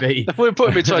playing 2B. We'll put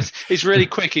him in twice. He's really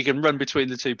quick. He can run between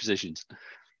the two positions.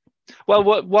 Well,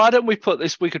 why don't we put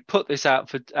this? We could put this out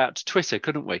to Twitter,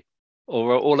 couldn't we?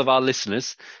 Or all of our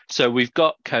listeners. So we've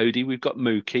got Cody, we've got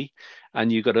Mookie,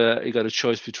 and you got a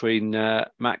choice between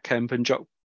Matt Kemp and Jock.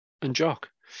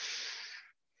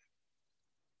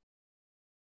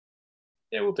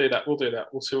 Yeah, we'll do that.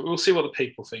 We'll see what the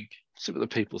people think. See what the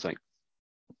people think.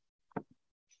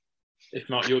 If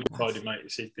not, you're deciding,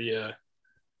 mate. See the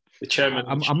chairman.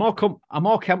 I'm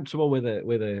more comfortable with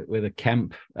a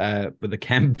Kemp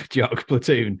Jock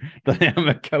platoon than I am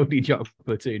a Cody Jock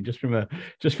platoon, just from a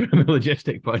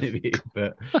logistic point of view.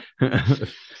 But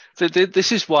so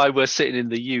this is why we're sitting in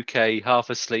the UK half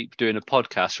asleep doing a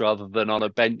podcast rather than on a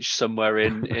bench somewhere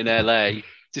in LA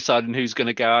deciding who's going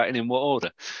to go out and in what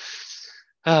order.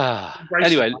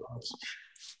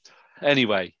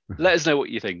 Anyway, let us know what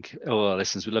you think. Oh,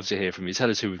 listeners, we'd love to hear from you. Tell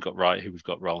us who we've got right, who we've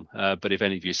got wrong. But if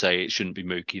any of you say it shouldn't be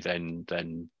Mookie,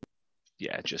 then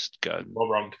yeah, just go. Well,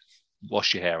 wrong.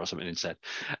 wash your hair or something instead.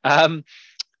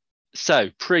 So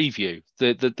preview,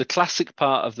 the classic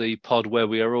part of the pod where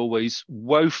we are always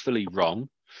woefully wrong.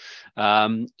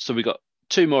 So we got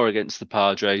 2 more against the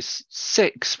Padres,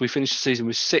 6. We finished the season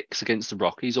with 6 against the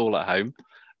Rockies, all at home.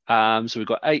 So we've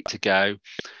got 8 to go.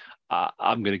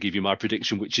 I'm going to give you my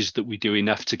prediction, which is that we do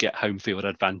enough to get home field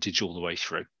advantage all the way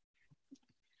through.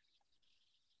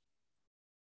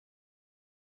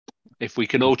 If we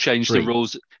can all change the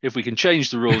rules, if we can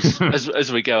change the rules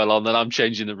as we go along, then I'm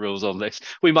changing the rules on this.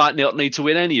 We might not need to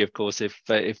win any, of course, if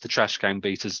the trash can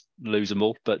beaters lose them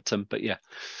all. But yeah,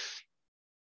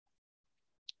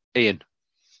 Ian.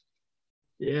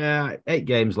 Yeah, 8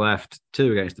 games left,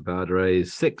 2 against the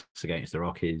Padres, 6 against the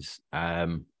Rockies.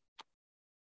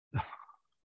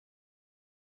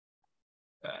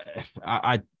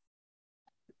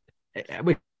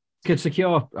 We could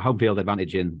secure home field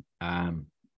advantage in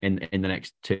the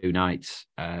next 2 nights.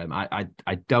 I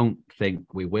don't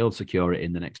think we will secure it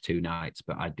in the next 2 nights,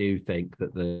 but I do think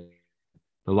that the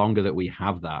longer that we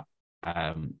have that,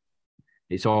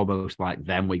 it's almost like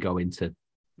then we go into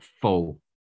full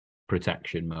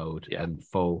protection mode and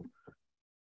full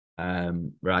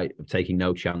taking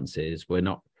no chances. We're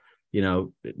not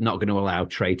going to allow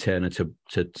Trey Turner to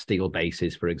steal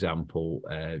bases, for example,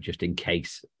 just in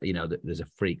case that there's a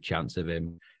freak chance of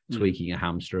him tweaking a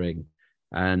hamstring.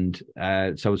 And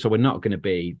so we're not going to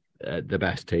be the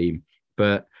best team,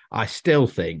 but I still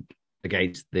think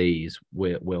against these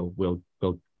we'd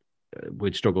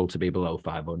struggle to be below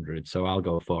 500. So I'll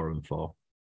go 4-4.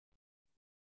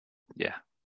 Yeah,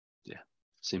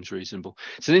 seems reasonable.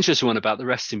 It's an interesting one about the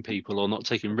resting people or not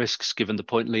taking risks, given the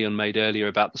point Leon made earlier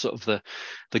about the sort of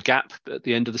the gap at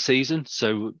the end of the season.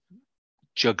 So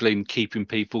juggling keeping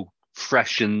people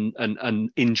fresh and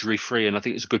injury free, and I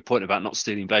think it's a good point about not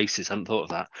stealing bases. I hadn't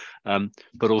thought of that,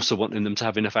 but also wanting them to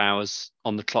have enough hours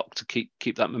on the clock to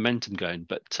keep that momentum going.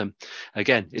 But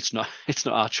again, it's not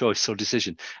our choice or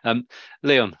decision.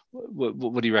 Leon,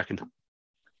 what do you reckon?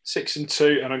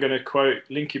 6-2, and I'm going to quote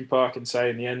Linkin Park and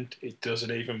say, in the end, it doesn't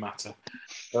even matter.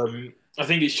 I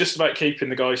think it's just about keeping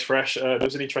the guys fresh. There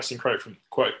was an interesting quote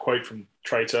from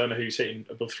Trey Turner, who's hitting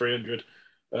above 300.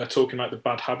 Talking about the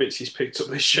bad habits he's picked up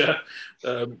this year,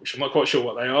 which I'm not quite sure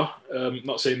what they are.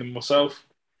 Not seeing them myself,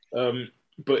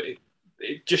 but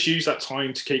it just use that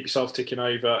time to keep yourself ticking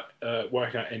over,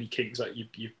 working out any kinks that you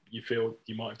feel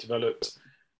you might have developed.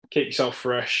 Keep yourself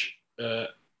fresh.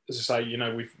 As I say,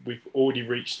 we've already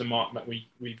reached the mark that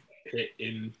we've hit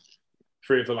in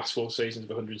 3 of the last 4 seasons of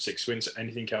 106 wins.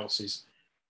 Anything else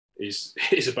is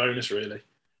a bonus, really.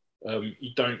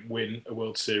 You don't win a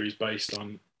World Series based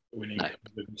on winning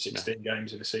 16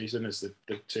 games in a season, as the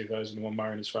 2001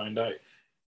 Mariners found out.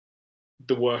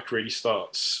 The work really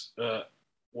starts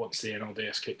once the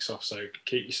NLDS kicks off. So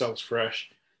keep yourselves fresh,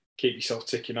 keep yourself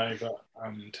ticking over,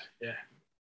 and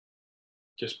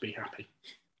just be happy.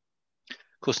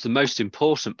 Of course, the most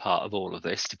important part of all of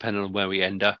this, depending on where we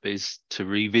end up, is to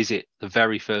revisit the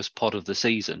very first pod of the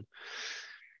season.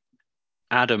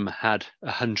 Adam had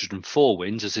 104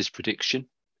 wins as his prediction,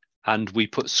 and we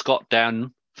put Scott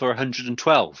down for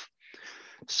 112.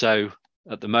 So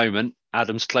at the moment,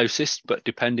 Adam's closest, but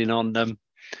depending on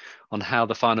how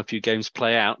the final few games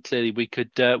play out, clearly we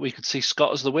could see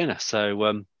Scott as the winner.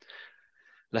 So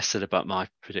less said about my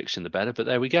prediction, the better. But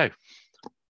there we go.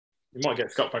 We might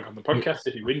get Scott back on the podcast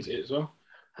if he wins it as well.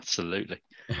 Absolutely.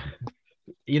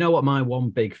 You know what? My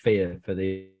one big fear for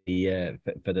the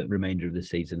remainder of the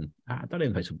season, I don't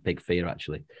even know if it's a big fear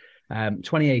actually.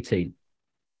 2018,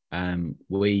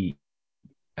 we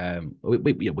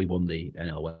won the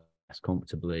NL West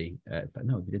comfortably. But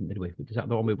no, we didn't, did we? Is that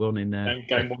the one we won in?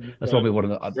 Game 1. That's the one we won.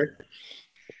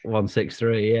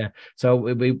 1-6-3. Yeah. So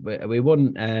we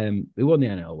won. We won the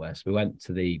NL West. We went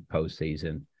to the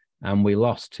postseason. And we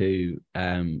lost to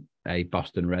a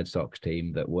Boston Red Sox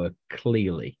team that were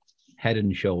clearly head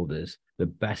and shoulders the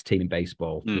best team in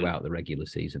baseball throughout the regular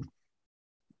season.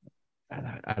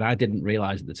 And I didn't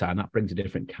realize at the time that brings a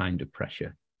different kind of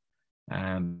pressure.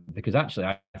 Because actually,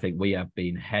 I think we have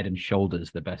been head and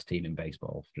shoulders the best team in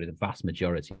baseball through the vast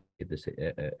majority of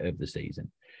the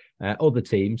season. Other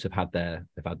teams have had their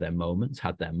moments,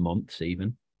 had their months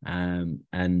even, and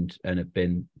have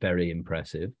been very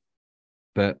impressive.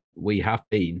 But we have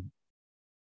been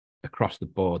across the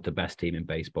board the best team in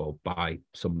baseball by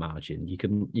some margin. You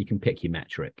can pick your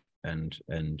metric, and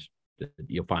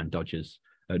you'll find Dodgers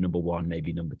at number 1,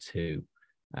 maybe number 2,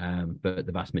 but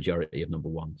the vast majority of number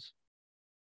 1s.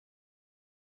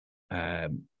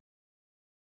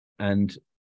 And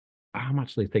I'm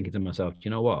actually thinking to myself, you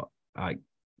know what?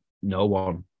 No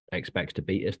one expects to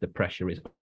beat us. The pressure is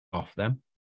off them.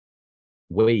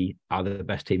 we are the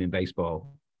best team in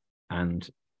baseball, and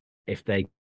if they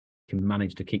can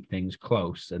manage to keep things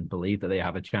close and believe that they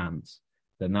have a chance,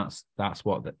 then that's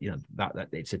what that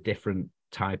it's a different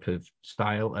type of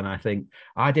style. And I think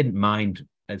I didn't mind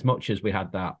as much as we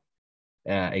had that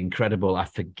incredible, I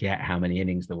forget how many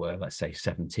innings there were, let's say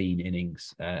 17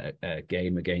 innings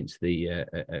game against the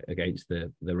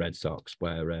Red Sox,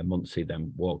 where Muncy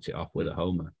then walked it off with a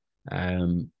homer.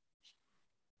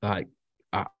 I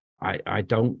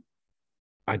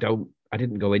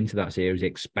didn't go into that series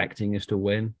expecting us to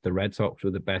win. The Red Sox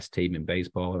were the best team in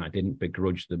baseball, and I didn't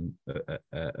begrudge them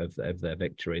of their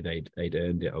victory. They'd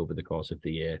earned it over the course of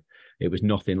the year. It was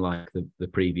nothing like the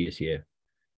previous year.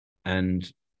 And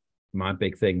my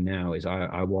big thing now is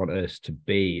I want us to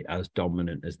be as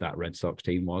dominant as that Red Sox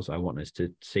team was. I want us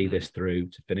to see this through,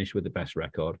 to finish with the best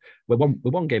record. We're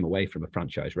one game away from a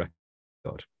franchise record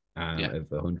of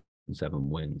 107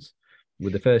 wins. We're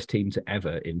the first team to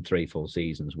ever, in 3 full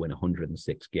seasons, win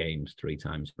 106 games 3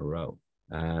 times in a row.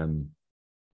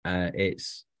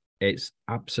 It's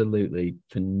absolutely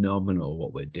phenomenal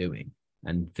what we're doing.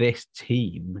 And this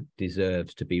team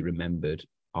deserves to be remembered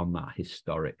on that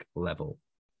historic level.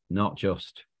 Not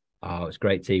just, it's a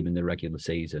great team in the regular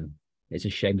season. It's a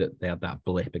shame that they had that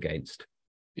blip against.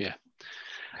 Yeah.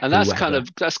 And that's kind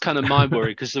of my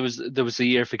worry, because there was a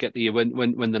year, forget the year,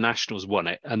 when the Nationals won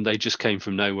it, and they just came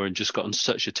from nowhere and just got on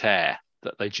such a tear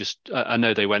that they just, I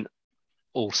know they went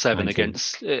all 7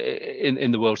 against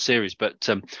in the World Series, but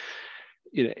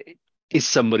is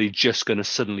somebody just going to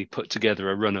suddenly put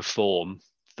together a run of form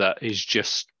that is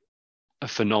just a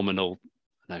phenomenal,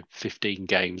 15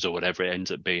 games or whatever it ends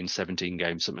up being, 17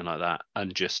 games, something like that,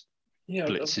 and just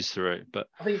blitzes through it? But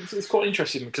I think it's quite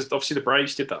interesting, because obviously the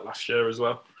Braves did that last year as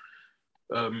well,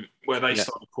 where they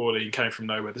started poorly and came from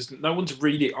nowhere. There's no one's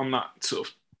really on that sort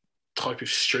of type of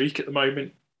streak at the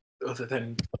moment, other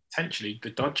than potentially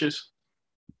the Dodgers.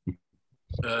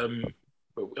 But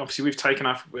obviously we've taken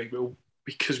our,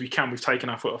 because we can, we've taken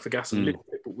our foot off the gas a little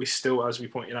bit, but we're still, as we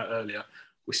pointed out earlier,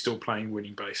 we're still playing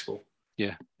winning baseball.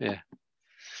 Yeah.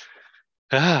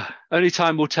 Only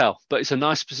time will tell, but it's a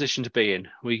nice position to be in.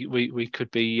 We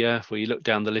could be, where you look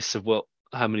down the list of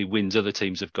how many wins other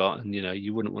teams have got, and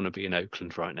you wouldn't want to be in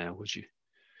Oakland right now, would you?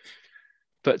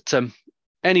 But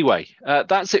anyway,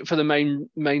 that's it for the main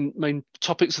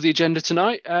topics of the agenda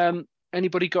tonight.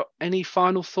 Anybody got any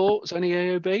final thoughts? Any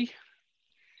AOB?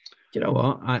 You know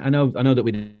what? I know that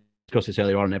we discussed this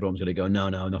earlier on, and everyone's going to go, no,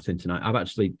 nothing tonight. I've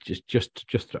actually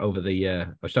just over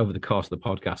the course of the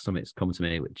podcast, something's come to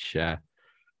me, which.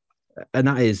 And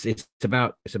that is, it's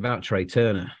about Trea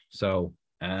Turner. So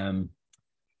 2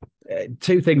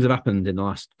 things have happened in the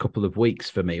last couple of weeks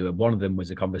for me. One of them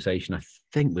was a conversation, I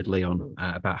think, with Leon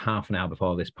about half an hour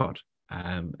before this pod.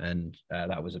 And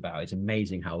that was about, it's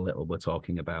amazing how little we're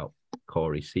talking about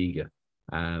Corey Seager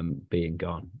being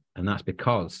gone. And that's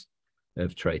because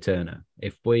of Trea Turner.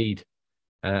 If we'd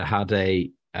had a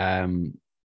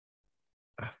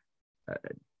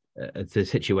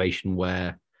situation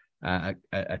where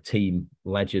a team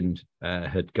legend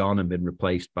had gone and been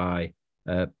replaced by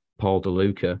Paul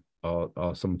DeLuca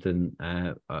or something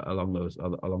along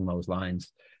those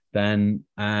lines, then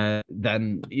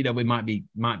we might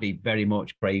be very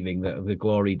much craving the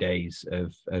glory days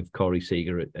of Corey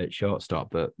Seager at shortstop.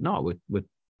 But no, we're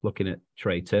looking at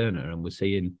Trea Turner, and we're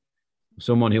seeing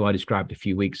someone who I described a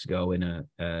few weeks ago in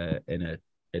a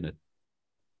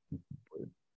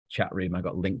chat room I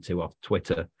got linked to off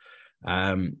Twitter.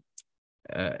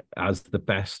 As the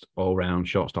best all-round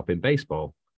shortstop in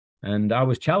baseball, and I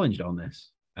was challenged on this.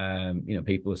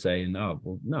 People are saying, "Oh,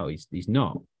 well, no, he's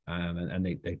not," and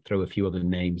they throw a few other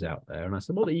names out there, and I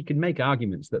said, "Well, you can make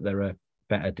arguments that there are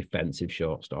better defensive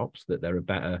shortstops, that there are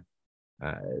better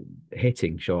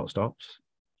hitting shortstops,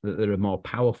 that there are more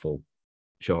powerful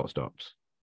shortstops.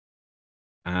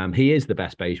 He is the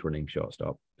best base running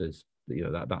shortstop. There's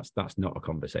that's not a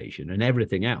conversation, and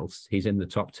everything else, he's in the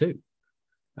top 2."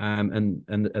 And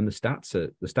the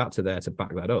stats are there to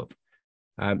back that up.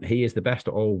 He is the best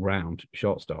all-round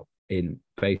shortstop in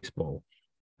baseball,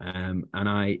 and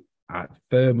I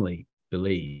firmly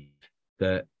believe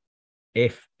that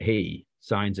if he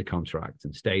signs a contract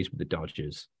and stays with the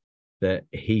Dodgers, that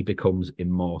he becomes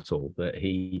immortal, that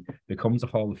he becomes a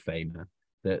Hall of Famer,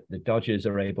 that the Dodgers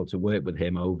are able to work with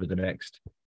him over the next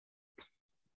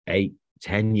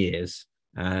 8-10 years.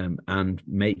 And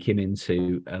make him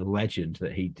into a legend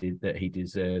that he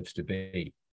deserves to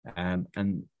be. And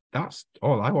that's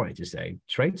all I wanted to say.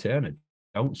 Trea Turner,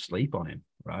 don't sleep on him,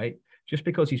 right? Just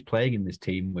because he's playing in this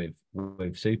team with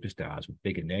superstars, with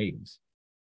bigger names,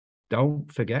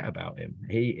 don't forget about him.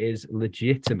 He is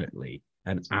legitimately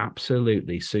an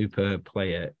absolutely superb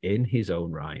player in his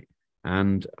own right.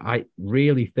 And I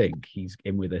really think he's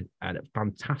in with a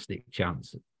fantastic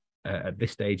chance at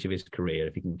this stage of his career,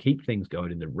 if he can keep things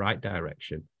going in the right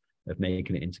direction, of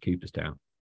making it into Cooperstown.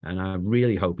 And I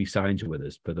really hope he signs with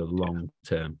us for the long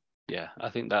term. Yeah, I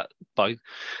think that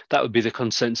would be the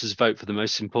consensus vote for the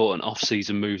most important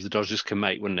off-season move the Dodgers can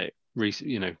make, wouldn't it?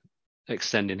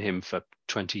 Extending him for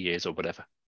 20 years or whatever.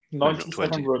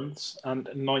 97 runs and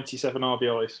 97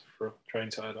 RBIs for Trey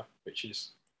Turner, which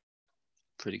is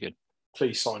pretty good.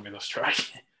 Please sign with us, Trey.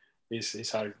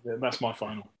 That's my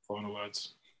final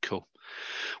words. Cool.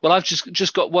 Well, I've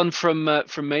just got one from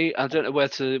me. I don't know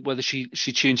whether she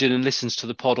tunes in and listens to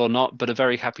the pod or not, but a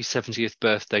very happy 70th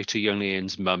birthday to young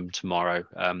Ian's mum tomorrow.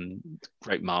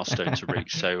 Great milestone to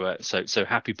reach. So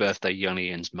happy birthday, young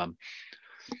Ian's mum.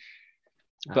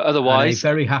 But otherwise, and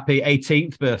a very happy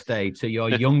 18th birthday to your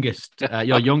youngest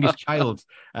child,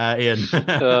 Ian.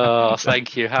 Oh,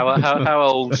 thank you. How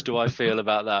old do I feel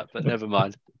about that? But never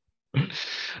mind.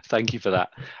 Thank you for that.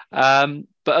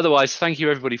 But otherwise, thank you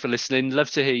everybody for listening.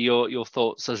 Love to hear your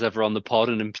thoughts as ever on the pod,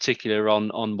 and in particular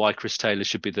on why Chris Taylor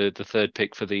should be the third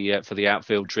pick for the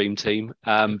outfield dream team.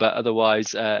 But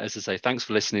otherwise, as I say, thanks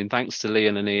for listening. Thanks to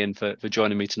Liam and Ian for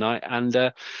joining me tonight, and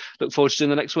look forward to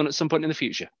doing the next one at some point in the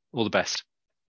future. All the best.